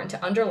 again, important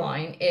to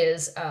underline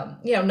is,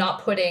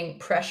 not putting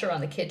pressure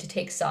on the kid to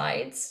take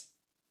sides,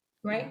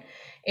 right?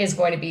 Is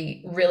going to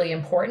be really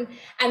important.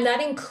 And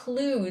that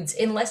includes,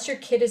 unless your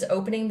kid is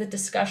opening the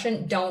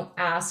discussion, don't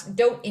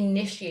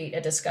initiate a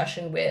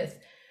discussion with,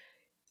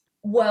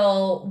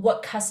 well,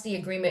 what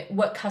custody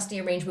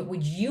arrangement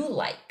would you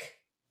like?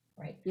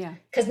 Right. Yeah.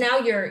 Because now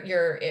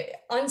you're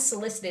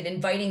unsolicited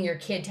inviting your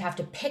kid to have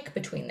to pick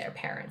between their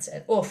parents,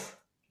 and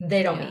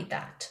they don't need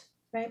that.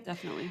 Right.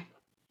 Definitely.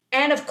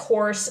 And of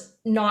course,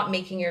 not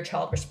making your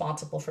child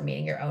responsible for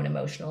meeting your own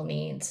emotional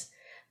needs.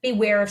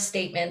 Beware of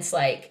statements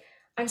like,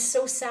 I'm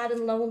so sad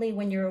and lonely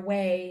when you're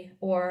away,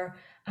 or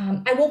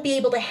I won't be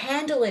able to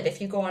handle it if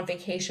you go on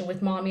vacation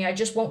with mommy. I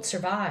just won't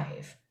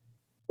survive.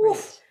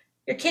 Oof,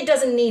 your kid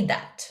doesn't need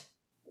that,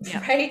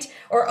 right?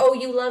 Or,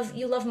 you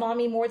love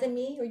mommy more than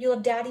me, or you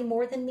love daddy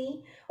more than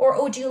me,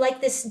 or, do you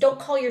like this? Don't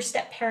call your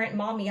step parent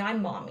mommy,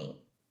 I'm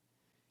mommy.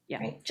 Yeah.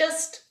 Right?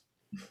 Just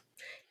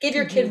give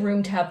your kid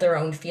room to have their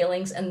own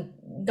feelings, and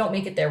don't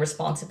make it their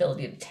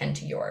responsibility to tend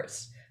to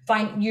yours.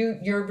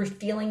 Your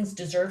feelings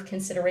deserve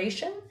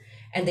consideration,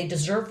 and they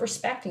deserve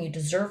respect, and you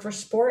deserve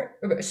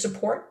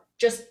support,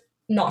 just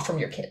not from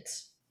your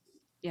kids.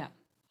 Yeah,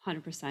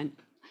 100%.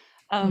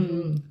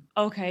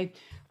 Okay.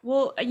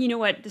 Well, you know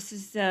what? This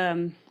is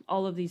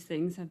all of these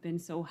things have been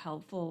so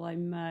helpful.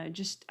 I'm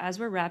just, as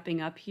we're wrapping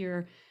up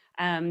here,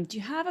 do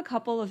you have a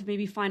couple of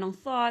maybe final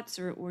thoughts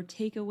or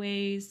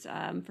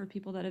takeaways for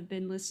people that have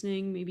been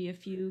listening? Maybe a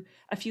few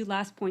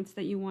last points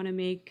that you want to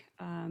make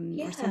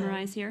or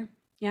summarize here?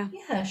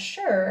 Yeah,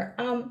 sure.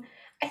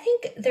 I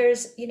think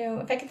there's,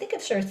 if I could think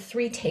of sort of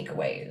three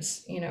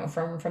takeaways,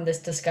 from this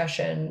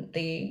discussion,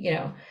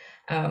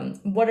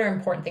 what are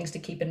important things to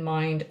keep in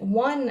mind?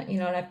 One,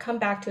 and I've come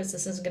back to this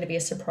isn't going to be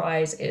a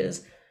surprise,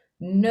 is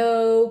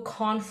no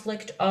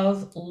conflict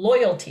of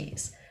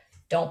loyalties.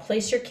 Don't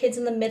place your kids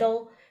in the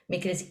middle.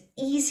 Make it as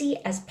easy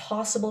as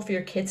possible for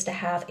your kids to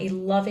have a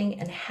loving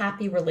and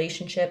happy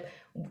relationship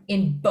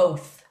in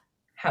both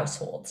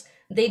households.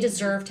 They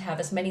deserve to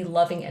have as many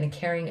loving and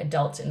caring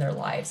adults in their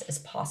lives as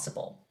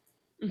possible.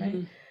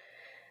 Right?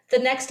 The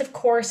next, of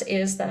course,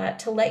 is that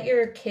to let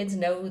your kids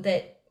know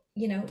that,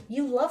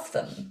 you love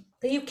them,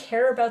 that you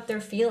care about their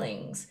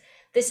feelings.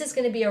 This is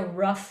going to be a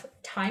rough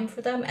time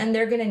for them, and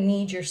they're going to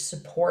need your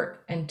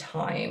support and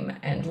time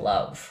and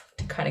love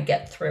to kind of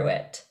get through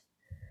it.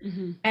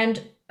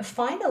 And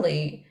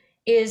finally,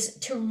 is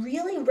to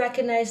really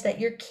recognize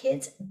that your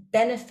kids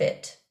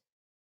benefit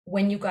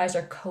when you guys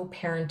are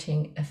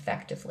co-parenting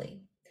effectively.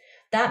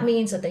 That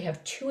means that they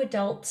have two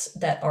adults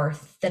that are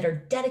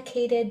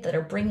dedicated, that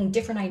are bringing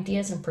different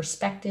ideas and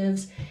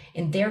perspectives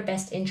in their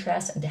best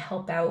interests and to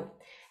help out.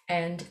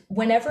 And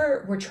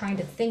whenever we're trying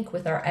to think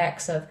with our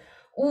ex of,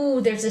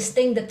 there's this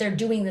thing that they're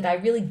doing that I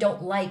really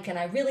don't like, and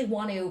I really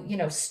want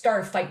to,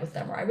 start a fight with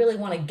them, or I really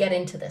want to get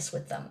into this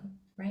with them,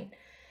 right?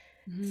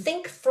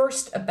 Think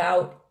first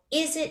about,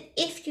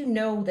 if you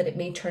know that it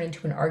may turn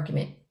into an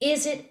argument,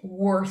 is it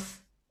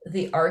worth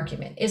the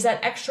argument? Is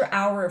that extra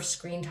hour of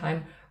screen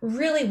time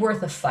really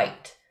worth a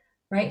fight,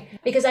 right?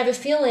 Because I have a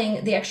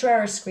feeling the extra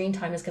hour of screen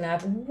time is going to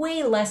have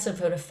way less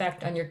of an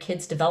effect on your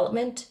kids'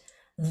 development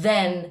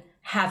than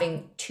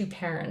having two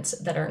parents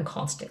that are in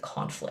constant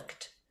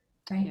conflict,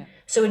 right? Yeah.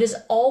 So it is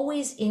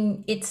always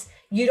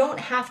you don't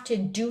have to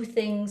do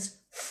things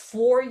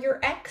for your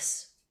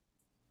ex,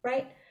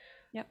 right?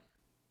 Yep.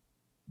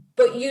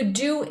 But you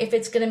do if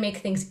it's going to make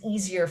things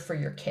easier for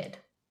your kid.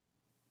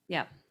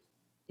 Yeah.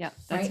 Yeah,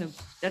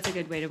 that's a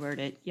good way to word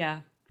it.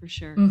 Yeah, for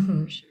sure.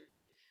 For sure.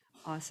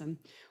 Awesome.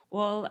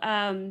 Well,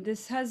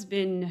 this has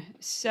been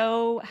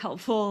so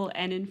helpful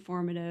and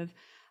informative.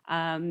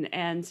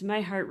 And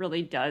my heart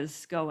really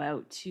does go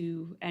out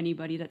to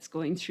anybody that's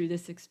going through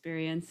this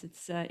experience.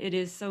 It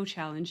is so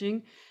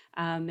challenging,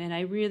 and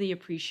I really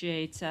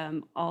appreciate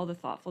all the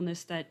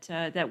thoughtfulness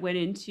that went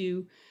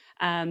into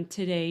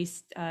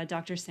today's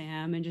Dr.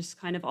 Sam, and just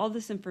kind of all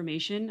this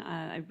information.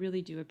 I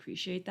really do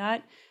appreciate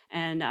that,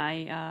 and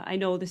I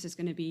know this is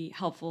going to be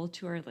helpful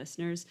to our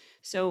listeners.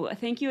 So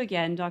thank you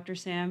again, Dr.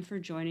 Sam, for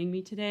joining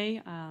me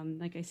today.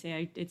 Like I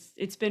say,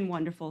 it's been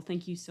wonderful.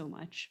 Thank you so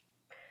much.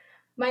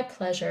 My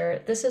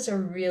pleasure. This is a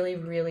really,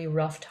 really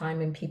rough time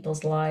in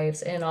people's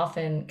lives and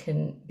often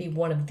can be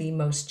one of the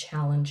most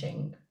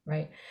challenging,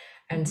 right?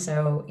 And Mhm.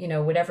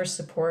 so, whatever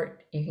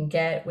support you can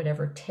get,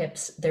 whatever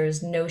tips, there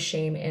is no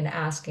shame in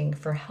asking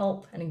for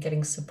help and in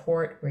getting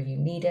support where you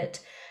need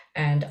it.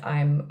 And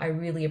I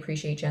really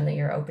appreciate, Jen, that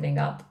you're opening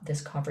up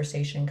this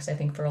conversation, because I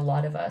think for a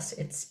lot of us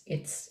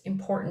it's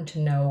important to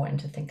know and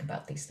to think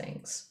about these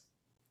things.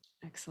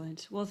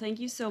 Excellent. Well, thank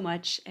you so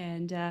much,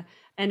 and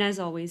as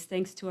always,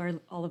 thanks to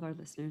our all of our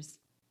listeners.